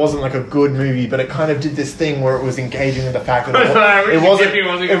tell that it wasn't like a good movie, but it kind of did this thing where it was engaging in the fact that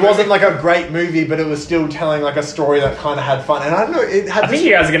it wasn't like a great movie, but it was still telling like a story that kind of had fun. And I don't know, it had. I think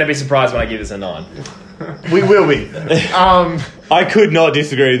you guys are going to be surprised when I give this a 9. We will be. I could not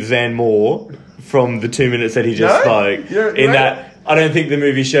disagree with Zan more from the 2 minutes that he just No? spoke. You're In right. that, I don't think the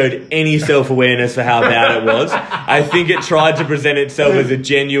movie showed any self-awareness for how bad it was. I think it tried to present itself as a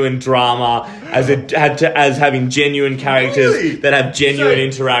genuine drama, as having genuine characters Really? that have genuine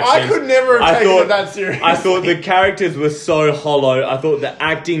interactions. I could never have taken it that seriously. I thought the characters were so hollow. I thought the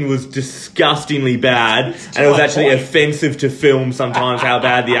acting was disgustingly bad, and it was my actually point. offensive to film sometimes how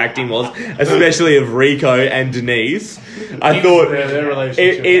bad the acting was, especially of Rico and Denise. I thought their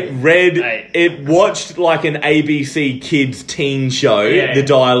relationship. it watched like an ABC Kids teen show. Yeah.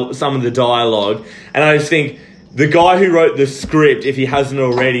 Some of the dialogue, and I just think the guy who wrote the script, if he hasn't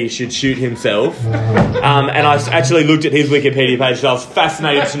already, should shoot himself. And I actually looked at his Wikipedia page, so I was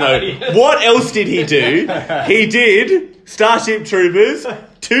fascinated to know what else did he do. He did Starship Troopers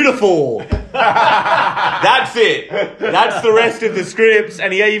 2 to 4. That's it. That's the rest of the scripts,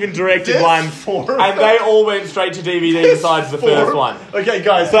 and he even directed There's one, 4 of and they all went straight to DVD besides the first one. Okay,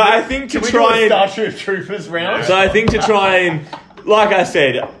 guys. So I think to can we try do a and Starship Troopers round? so I think to try and, like I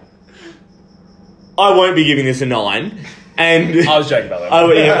said, I won't be giving this a 9. And I was joking about that.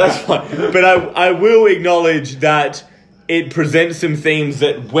 Oh, yeah, that's fine. But I will acknowledge that it presents some themes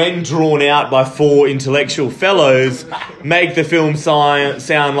that, when drawn out by four intellectual fellows, make the film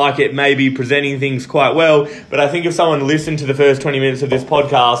sound like it may be presenting things quite well. But I think if someone listened to the first 20 minutes of this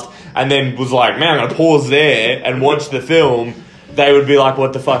podcast and then was like, man, I'm going to pause there and watch the film, they would be like,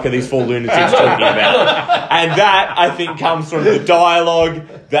 what the fuck are these four lunatics talking about? And that, I think, comes from the dialogue,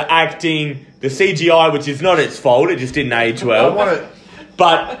 the acting, the CGI, which is not its fault, it just didn't age well.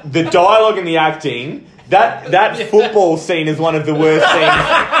 But the dialogue and the acting... That football scene is one of the worst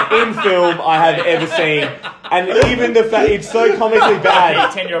scenes in film I have ever seen. And even the fact it's so comically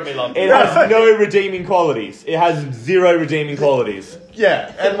bad, 10-year-old me long. it has no redeeming qualities. It has zero redeeming qualities.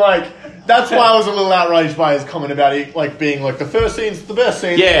 Yeah, and like that's why I was a little outraged by his comment about it, like being like the first scene's the best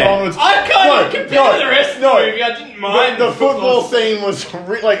scene. Yeah. Onwards. I can't compare the rest of the movie. I didn't mind The football scene was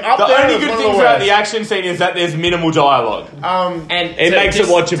like up The there. only as good one of things the about worst. the action scene is that there's minimal dialogue. And It makes it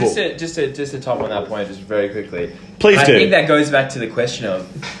watchable. Just to top on that point, just very quickly. Please I do. think that goes back to the question of,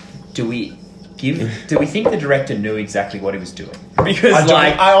 do we think the director knew exactly what he was doing? Because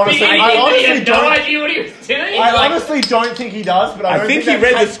I honestly He had no don't. idea what he was doing. I honestly don't think he does, but I I don't think think he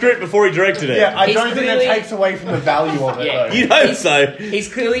that read the takes- script before he directed it. Yeah, I He's don't think that clearly- takes away from the value of it. Yeah. Though. You'd hope so.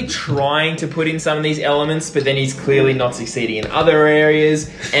 He's clearly trying to put in some of these elements, but then he's clearly not succeeding in other areas.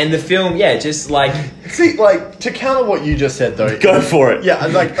 And the film, just like... See, like to counter what you just said, though. Go for it. Yeah,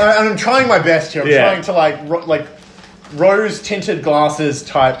 like, and I'm trying my best here. I'm Yeah. trying to like rose tinted glasses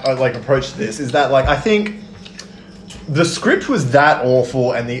type like approach to this. Is that like I think the script was that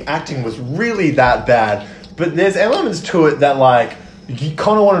awful and the acting was really that bad, but there's elements to it that like you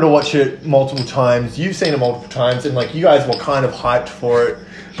kind of wanted to watch it multiple times. You've seen it multiple times, and like you guys were kind of hyped for it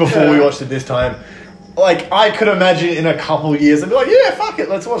before we watched it this time. Like I could imagine in a couple of years, I'd be like, yeah, fuck it,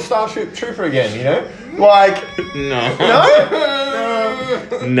 let's watch Starship Trooper again. You know, like No.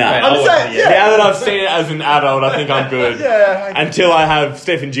 no. I'm saying, yeah. Now that I've seen it as an adult, I think I'm good. Yeah, Until I have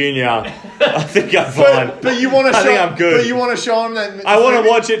Stephen Jr., I think I'm fine. but you want to I show think I'm good. But you want to show him that I want to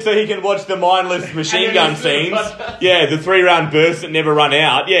watch it so he can watch the mindless machine gun scenes. Yeah, the 3-round bursts that never run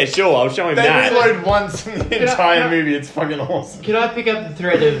out. Yeah, sure, I'll show him They that. reload once in the entire movie. It's fucking awesome. Can I pick up the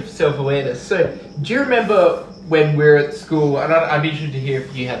thread of self-awareness? So, do you remember when we were at school, and I'd be interested to hear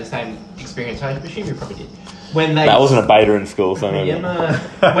if you had the same experience, I assume you probably did, when they... That wasn't a beta in school, so maybe.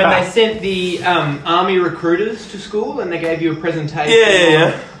 when they sent the army recruiters to school and they gave you a presentation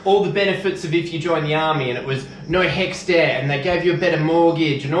Yeah. on all the benefits of if you join the army, and it was no HECS debt, and they gave you a better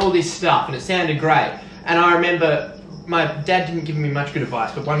mortgage and all this stuff, and it sounded great. And I remember my dad didn't give me much good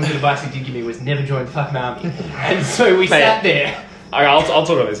advice, but one good advice he did give me was never join the fucking army. And so we sat there... I'll talk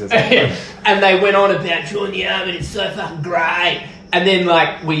about this in a second. And they went on about join the army, it's so fucking great. And then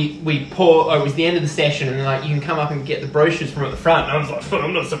like we it was the end of the session, and like you can come up and get the brochures from at the front. And I was like, fuck,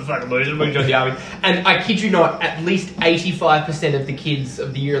 I'm not some fucking loser, I'm going to join the army. And I kid you not, at least 85% of the kids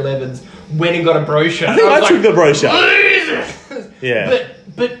of the year 11s went and got a brochure. I think I took the brochure. Losers! Yeah.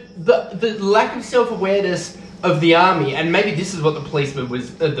 But the lack of self-awareness of the army, and maybe this is what the policeman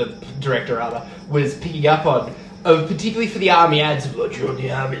was, the director rather, was picking up on, of particularly for the army ads of like, you're in the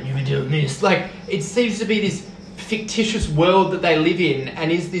army and you've been doing this. Like, it seems to be this fictitious world that they live in,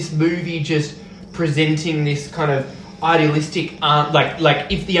 and is this movie just presenting this kind of idealistic,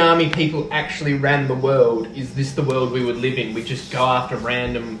 like if the army people actually ran the world, is this the world we would live in? We just go after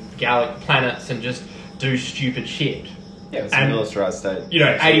random galactic planets and just do stupid shit. Yeah, it's a And- militarized state. You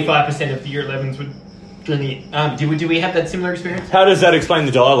know, 85% of the year 11s would join the do we have that similar experience? How does that explain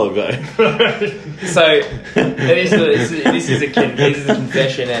the dialogue, though? So this is a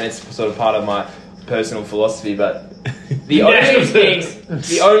confession, and it's sort of part of my personal philosophy. But the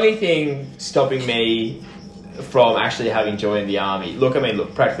only thing stopping me from actually having joined the army. Look,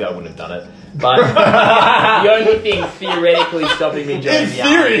 practically I wouldn't have done it. But the only thing theoretically stopping me joining the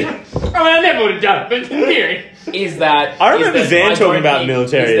army I never would have done it, but in theory. is that I remember is that Zan I talking don't about think-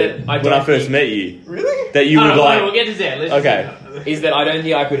 military is that when don't I first think- met you. Really? That you would We'll like... get to that. Let's Okay. Is that I don't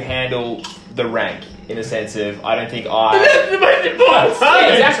think I could handle the rank, in a sense of I don't think I... That's the most important part.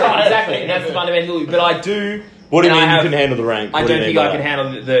 Yeah, exactly, and that's the fundamental. But I do. What do you and mean I you have- can handle the rank? I What do you don't mean think by I can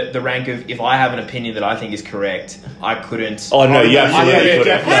that? handle the rank of, if I have an opinion that I think is correct, I couldn't. Oh, no, you yeah, absolutely yeah, couldn't.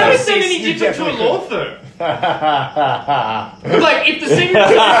 definitely. How No. is that any You different to a definitely law firm? Like, if the senior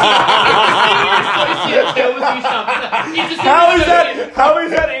associate tells you something, How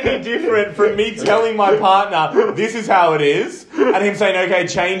is that any different from me telling my partner this is how it is, and him saying okay,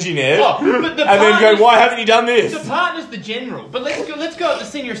 changing it, but the and then partner's- go, why haven't you done this? The partner's the general, but let's go at the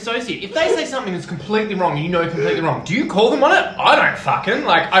senior associate. If they say something that's completely wrong, and you know completely wrong, do you call them on it? I don't fucking.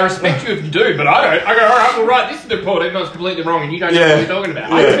 Like, I respect you if you do, but I don't. I go, alright, well, right, this is the report, even though it's completely wrong, and you don't know what you're talking about.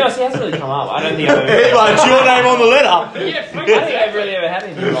 Yeah. To be honest, it hasn't really come up. I don't think I've ever... Like, it's your name on the letter. Yeah, fuck I don't think I've really ever had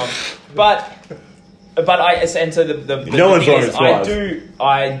anything wrong. But and so the No one's thing wrong, is, it's wise.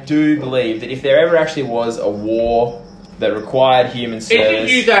 I do believe that if there ever actually was a war that required human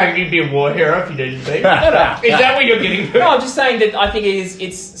service... You saying you'd be a war hero if you didn't be? Is No. that what you're getting to? No, I'm just saying that I think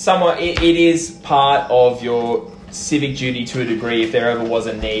it is part of your civic duty to a degree if there ever was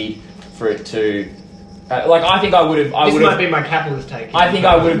a need for it to... I think I would have... This might be my capitalist take. I think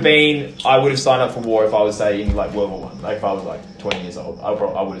I would have signed up for war if I was, say, in like World War One. Like if I was like 20 years old, I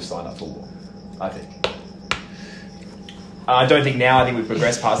would have signed up for war. I think. I don't think now. I think we've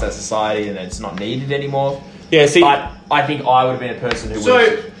progressed past that society and it's not needed anymore. Yeah, see, But I think I would have been a person who would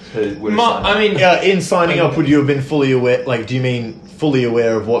have signed up. I mean, In signing up, would you have been fully aware? Like, do you mean fully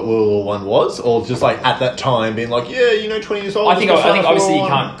aware of what World War One was, or just like at that time being like, 20 years old? I think let's go sign up for obviously World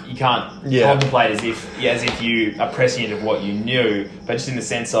War I? you can't contemplate as if you are prescient of what you knew, but just in the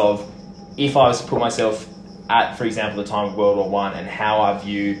sense of if I was to put myself at, for example, the time of World War One and how I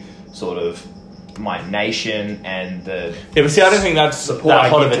view sort of my nation and the yeah, but see, I don't think that's support I that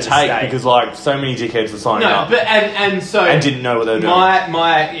hot give of a to the take state. because like so many dickheads were signing no, up but and so and didn't know what they were doing. I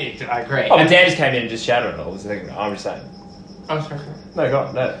agree. Oh, but Dan just came in and just shouted it all. I'm just saying. Oh, sorry. No,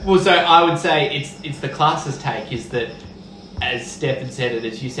 God, no. Well, so I would say it's the class's take is that, as Steph had said it,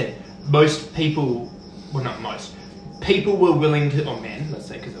 as you said, most people, well, not most, people were willing to, or men, let's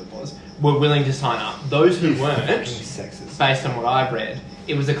say, because it was, were willing to sign up. Those who weren't, based on what I've read,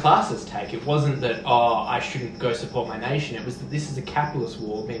 it was a classist take. It wasn't that, I shouldn't go support my nation. It was that this is a capitalist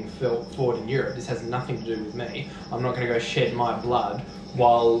war being fought in Europe. This has nothing to do with me. I'm not going to go shed my blood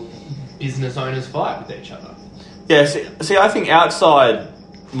while business owners fight with each other. Yeah, see, I think outside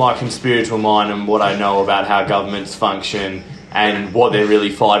my conspiratorial mind and what I know about how governments function and what they're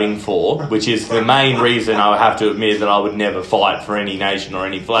really fighting for, which is the main reason I have to admit that I would never fight for any nation or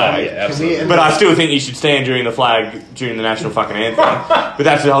any flag. Absolutely. But I still think you should stand during the flag during the national fucking anthem. But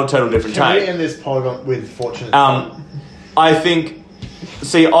that's a whole total different Can we take. end this pod with fortunate? I think,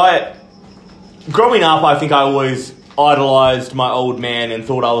 growing up, I think I always idolised my old man and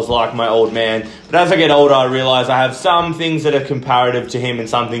thought I was like my old man. But as I get older, I realise I have some things that are comparative to him and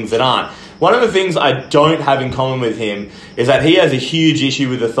some things that aren't. One of the things I don't have in common with him is that he has a huge issue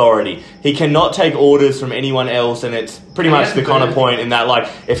with authority. He cannot take orders from anyone else, and it's pretty much the kind of point in that,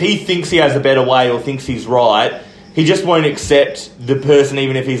 like, if he thinks he has a better way or thinks he's right, he just won't accept the person,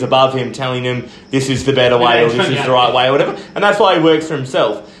 even if he's above him, telling him this is the better way or this is the right way or whatever. And that's why he works for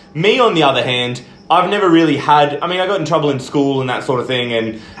himself. Me, on the other hand, I've never really had... I mean, I got in trouble in school and that sort of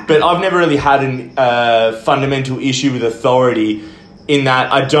thing, but I've never really had a fundamental issue with authority in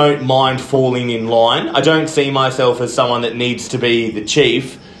that I don't mind falling in line. I don't see myself as someone that needs to be the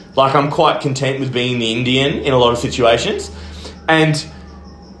chief. Like, I'm quite content with being the Indian in a lot of situations. And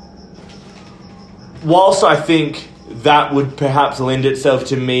whilst I think that would perhaps lend itself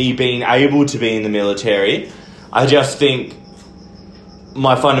to me being able to be in the military, I just think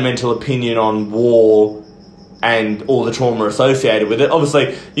my fundamental opinion on war and all the trauma associated with it.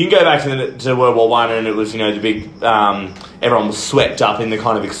 Obviously, you can go back to World War One, and it was, the big... everyone was swept up in the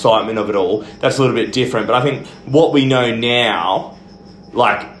kind of excitement of it all. That's a little bit different. But I think what we know now,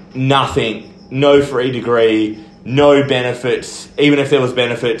 like, nothing, no free degree, no benefits, even if there was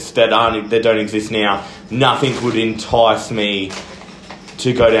benefits that don't exist now, nothing would entice me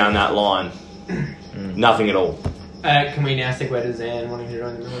to go down that line. Nothing at all. Can we now segue to Zan wanting to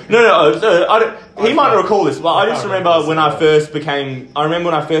join the military? No, I don't, he might not recall this, but I just remember when I first became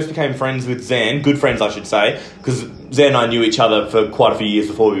friends with Zan, good friends I should say, because Zan and I knew each other for quite a few years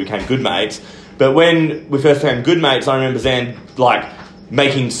before we became good mates. But when we first became good mates, I remember Zan, like,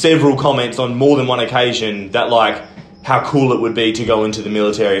 making several comments on more than one occasion that, like, how cool it would be to go into the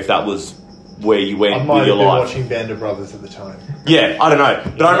military if that was where you went I might with your have been life. watching Band of Brothers at the time. Yeah, I don't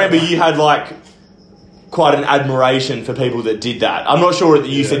know. But I remember you had, like, quite an admiration for people that did that. I'm not sure that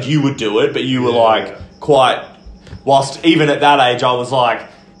you said you would do it, but you were quite... Whilst even at that age, I was like,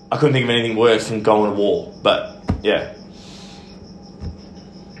 I couldn't think of anything worse than going to war. But, yeah.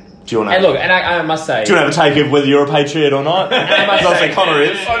 Do you want to... And look, and I must say... Do you want to have a take of whether you're a patriot or not? I must I'll say say- Connor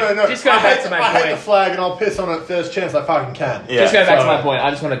is. Oh, no. Just going back to my I hate point. the flag, and I'll piss on it first chance I fucking can. Yeah. Just going back to So- my point, I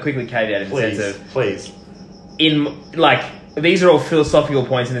just want to quickly caveat in the sense of... Please. these are all philosophical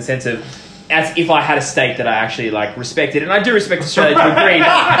points in the sense of, as if I had a state that I actually respected, and I do respect Australia to a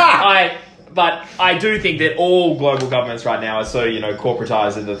degree. But I do think that all global governments right now are so,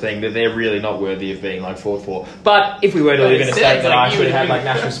 corporatized in the thing that they're really not worthy of being fought for. But if we were to live in a state that I actually had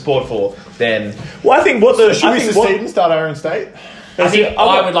national support for, then I think should we secede and start our own state? I think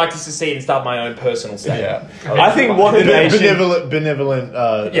I would like to secede and start my own personal state. Yeah, I think what the nation benevolent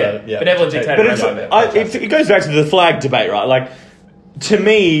dictator. But it goes back to the flag debate, right? To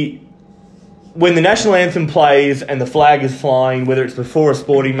me, when the national anthem plays and the flag is flying, whether it's before a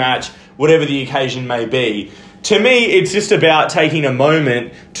sporting match, whatever the occasion may be, to me, it's just about taking a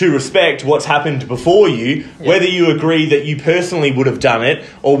moment to respect what's happened before you, whether you agree that you personally would have done it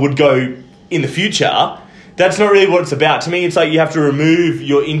or would go in the future. That's not really what it's about. To me, it's you have to remove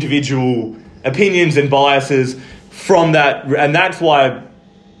your individual opinions and biases from that. And that's why,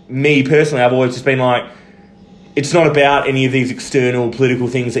 me personally, I've always just been it's not about any of these external political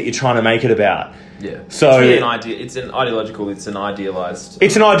things that you're trying to make it about. Yeah. So it's really it's an idealized...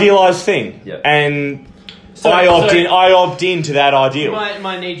 It's an idealized thing. Yeah. And I opt into that ideal.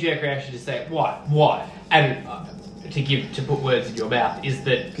 My knee-jerk reaction to say, why? And to put words in your mouth is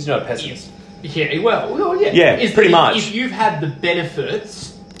that... Because you're not a pessimist. Yeah, well, yeah. Yeah, pretty much. If you've had the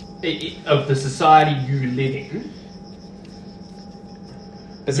benefits of the society you live in...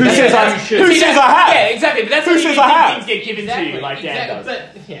 Who says I have? Yeah, exactly. But that's who says I have? Things get given to you, like Dan does.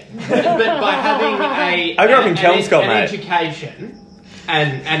 But by having I grew up in Kelmscott, an mate. education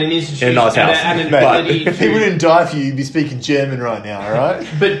and an institution in a nice house. and an ability if people didn't die for you, you'd be speaking German right now, alright?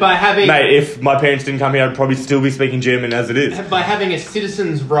 But by having... Mate, if my parents didn't come here, I'd probably still be speaking German as it is. By having a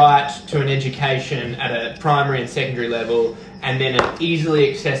citizen's right to an education at a primary and secondary level, and then an easily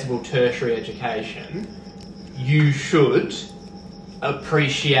accessible tertiary education, you should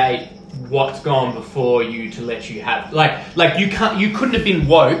appreciate what's gone before you to let you have... you couldn't have been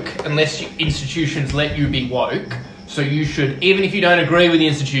woke unless institutions let you be woke. So you should, even if you don't agree with the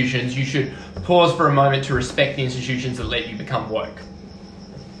institutions, you should pause for a moment to respect the institutions that let you become woke.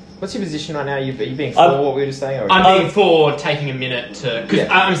 What's your position right now? Are you being for what we were just saying? Or I'm being for taking a minute to... Because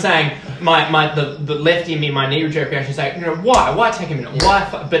I'm saying, the lefty in me, my knee-jerk reaction is saying, why take a minute?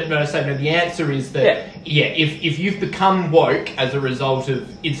 Why? But I say, no, the answer is that, if you've become woke as a result of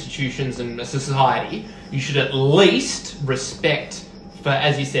institutions and a society, you should at least respect... for,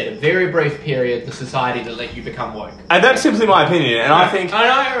 as you said, a very brief period, the society that let you become woke. And that's simply my opinion. And I think,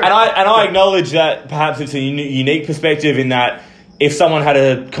 I acknowledge that perhaps it's a unique perspective in that if someone had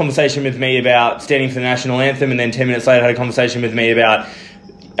a conversation with me about standing for the national anthem, and then 10 minutes later had a conversation with me about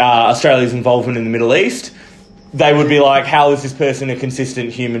Australia's involvement in the Middle East, they would be like, "How is this person a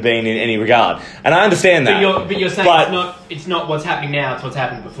consistent human being in any regard?" And I understand that. But you're saying it's not what's happening now; it's what's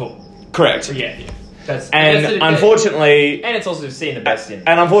happened before. Correct. Yeah. Unfortunately... And it's also seeing the best in...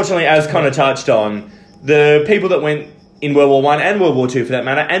 And unfortunately, as Connor touched on, the people that went in World War I and World War II, for that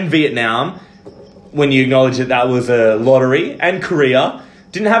matter, and Vietnam, when you acknowledge that was a lottery, and Korea,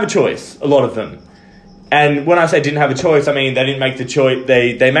 didn't have a choice, a lot of them. And when I say didn't have a choice, I mean they didn't make the choice...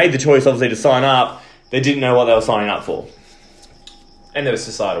 They made the choice, obviously, to sign up. They didn't know what they were signing up for. And there were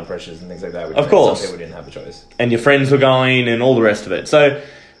societal pressures and things like that. Which of course. Some people didn't have a choice. And your friends were going and all the rest of it. So...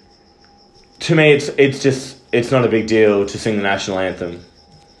 to me, it's not a big deal to sing the national anthem.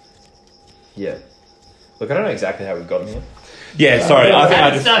 Yeah. Look, I don't know exactly how we've gotten here. Yeah, sorry. I think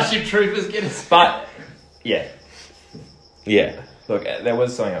I just... Starship Troopers get us... But, yeah. Yeah. Look, there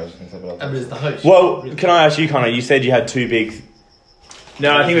was something I was going to say, but as the host. Well, can I ask you, Connor, you said you had two big...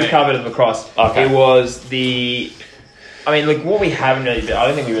 No, I think we've covered it across. Okay. It was the... I mean, look, what we haven't really... I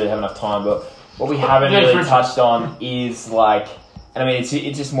don't think we really have enough time, but what we haven't really touched on is, and I mean,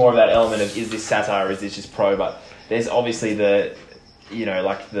 it's just more of that element of, is this satire or is this just pro? But there's obviously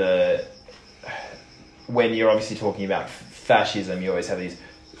when you're obviously talking about fascism, you always have these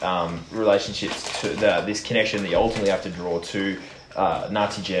relationships to this connection that you ultimately have to draw to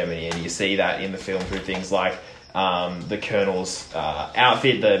Nazi Germany, and you see that in the film through things like the Colonel's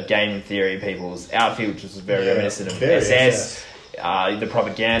outfit, the game theory people's outfit, which was very reminiscent of SS. The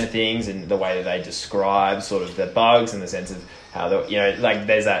propaganda things and the way that they describe sort of the bugs in the sense of how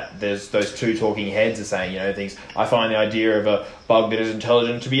there's those two talking heads are saying, things. I find the idea of a bug that is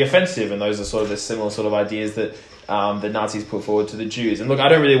intelligent to be offensive, and those are sort of the similar sort of ideas that the Nazis put forward to the Jews. And look, I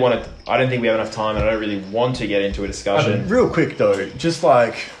don't think we have enough time, and I don't really want to get into a discussion. Real quick though, just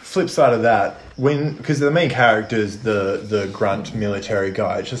flip side of that, because the main character is the grunt military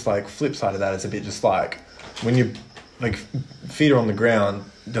guy, just flip side of that is a bit just when you feet are on the ground,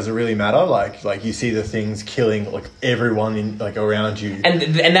 does it really matter? Like you see the things killing like everyone in like around you, and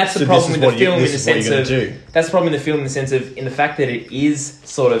that's the So problem this with is the what you- film in the this is what sense you're of gonna do. that's the problem in the film in the sense of in the fact that it is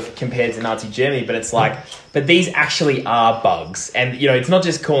sort of compared to Nazi Germany, but it's like, but these actually are bugs, and you know, it's not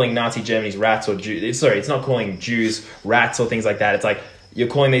just calling Nazi Germany's rats or Jews. Sorry, it's not calling Jews rats or things like that. It's like you're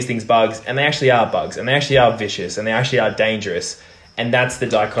calling these things bugs, and they actually are bugs, and they actually are vicious, and they actually are dangerous. And that's the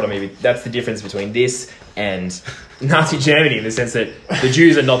dichotomy. That's the difference between this and Nazi Germany in the sense that the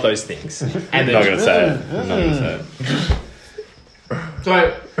Jews are not those things. And I'm not going to say it. I'm not going to say it.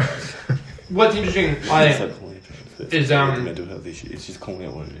 So, what's interesting, I think, is mental health issue. It's just calling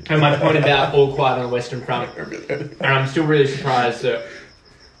out what it is. and my point about All Quiet on the Western Front, and I'm still really surprised that,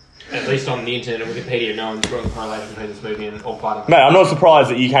 at least on the internet and Wikipedia, no one's drawn the correlation between this movie and All Quiet on the Mate, I'm not surprised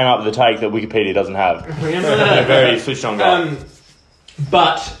that you came up with a take that Wikipedia doesn't have. Remember They're that? very switched on guy.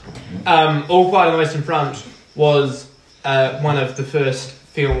 But All Quiet on the Western Front was one of the first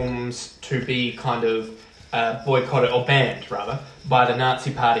films to be kind of boycotted or banned rather by the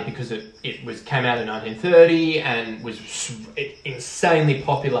Nazi Party because it came out in 1930 and was insanely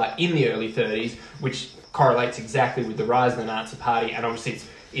popular in the early 30s, which correlates exactly with the rise of the Nazi Party. And obviously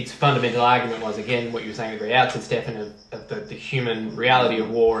its fundamental argument was, again, what you were saying at the very outset, Stefan, of the human reality of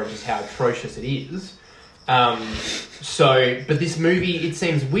war and just how atrocious it is. But this movie, it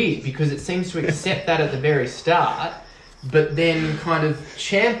seems weird because it seems to accept that at the very start, but then kind of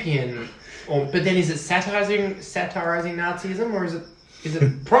champion, but then is it satirizing Nazism or is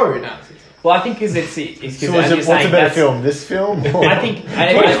it pro-Nazism? well, I think because it's So what's a better film? This film? Or? I think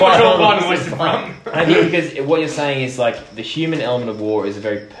All Quiet on the Western Front. I think because what you're saying is like the human element of war is a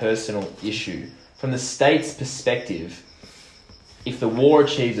very personal issue. From the state's perspective, if the war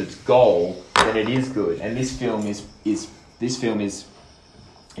achieves its goal, then it is good. And this film is if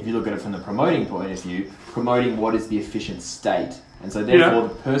you look at it from the promoting point of view, promoting what is the efficient state. And so therefore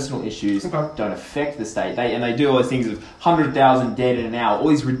the personal issues don't affect the state. They do all those things of 100,000 dead in an hour, all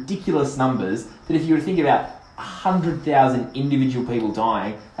these ridiculous numbers that if you were to think about 100,000 individual people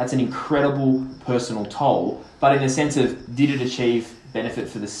dying, that's an incredible personal toll. But in the sense of did it achieve benefit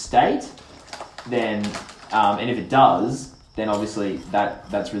for the state, then and if it does, then obviously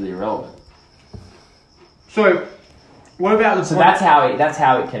that's really irrelevant. So, what about the So point? that's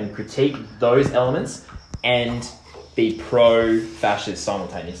how it can critique those elements and be pro-fascist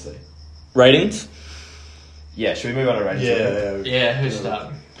simultaneously. Ratings? Yeah, should we move on to ratings? Yeah, who's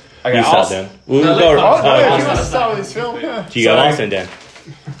starting? Okay, You I'll start down. We'll No, go. let's- Oh, I'll if you want to start. start with this film, yeah. Do you go So- last then, Dan?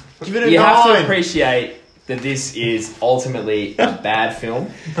 Give it a You have to 9. appreciate that this is ultimately a bad film.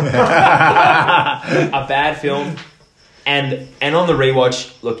 A bad film. And on the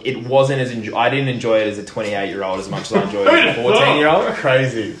rewatch, look, it wasn't as I didn't enjoy it as a 28-year-old as much as I enjoyed it as a 14-year-old.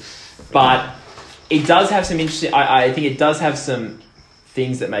 Crazy. But it does have some interesting... I think it does have some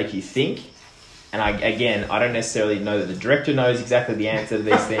things that make you think. And I don't necessarily know that the director knows exactly the answer to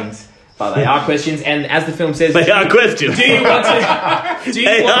these things, but they are questions. And as the film says... They are questions. Do you want to... Do you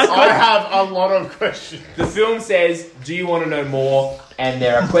They want are to... I have a lot of questions. The film says, do you want to know more? And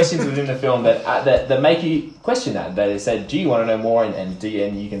there are questions within the film that make you question that. They said, do you want to know more? And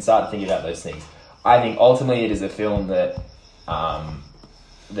you can start thinking about those things. I think ultimately it is a film that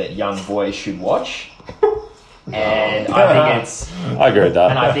that young boys should watch. And I think it's... I agree with And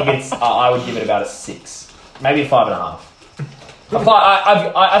that. I think it's... I would give it about a 6. Maybe a 5.5.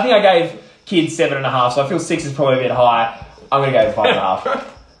 I think I gave kids 7.5, so I feel 6 is probably a bit high. I'm going to go 5.5.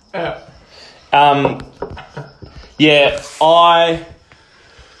 Yeah,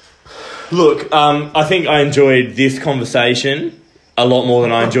 I think I enjoyed this conversation a lot more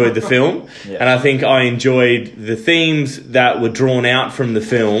than I enjoyed the film. Yeah. And I think I enjoyed the themes that were drawn out from the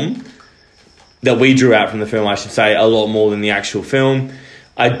film, that we drew out from the film, I should say, a lot more than the actual film.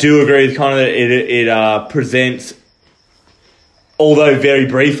 I do agree with kind of that it presents, although very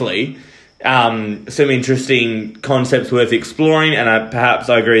briefly, some interesting concepts worth exploring. And perhaps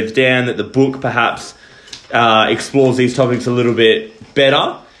I agree with Dan that the book perhaps explores these topics a little bit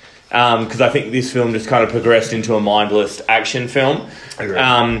better. Because I think this film just kind of progressed into a mindless action film.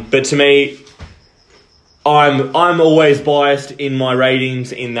 But to me, I'm always biased in my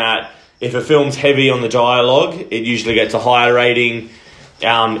ratings in that if a film's heavy on the dialogue, it usually gets a higher rating.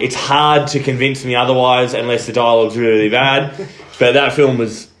 It's hard to convince me otherwise unless the dialogue's really bad. But that film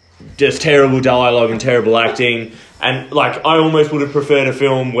was just terrible dialogue and terrible acting. And like I almost would have preferred a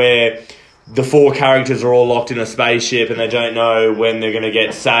film where the 4 characters are all locked in a spaceship and they don't know when they're going to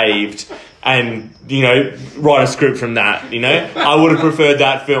get saved and, write a script from that, I would have preferred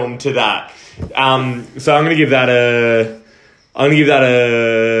that film to that. So I'm going to give that I'll give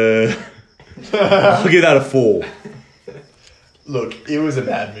that a 4. Look, it was a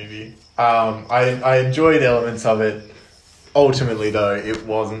bad movie. I enjoyed elements of it. Ultimately, though, it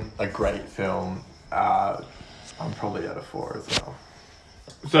wasn't a great film. I'm probably out of 4 as well.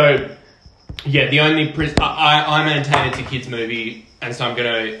 So, yeah, the only... I maintain it's a kids' movie, and so I'm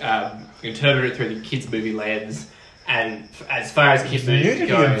going to interpret it through the kids' movie lens. And as far as kids' movies Nudity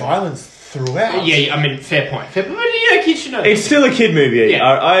go... and violence throughout. Yeah, I mean, fair point. Fair point. But, kids should know. It's still a kid movie. Yeah.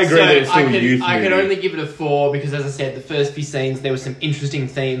 I agree that it's still a youth movie. I can only give it a 4 because, as I said, the first few scenes, there were some interesting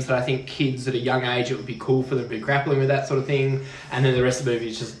themes that I think kids at a young age, it would be cool for them to be grappling with that sort of thing. And then the rest of the movie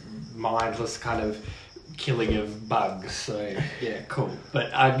is just mindless kind of killing of bugs. So, yeah, cool.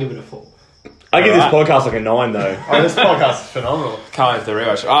 But I'd give it a 4. I give this podcast like a 9 though. Oh, this podcast is phenomenal. Can't have the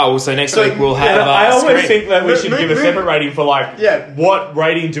rewatch. Oh, well, so next week we'll have. I always Scream. think that we should give a separate rating for what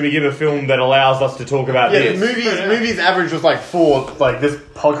rating do we give a film that allows us to talk about Yeah, this? the movies average was 4. Like, this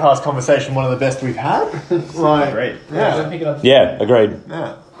podcast conversation, one of the best we've had. Great. Yeah. Yeah, agreed.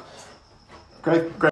 Yeah. Great.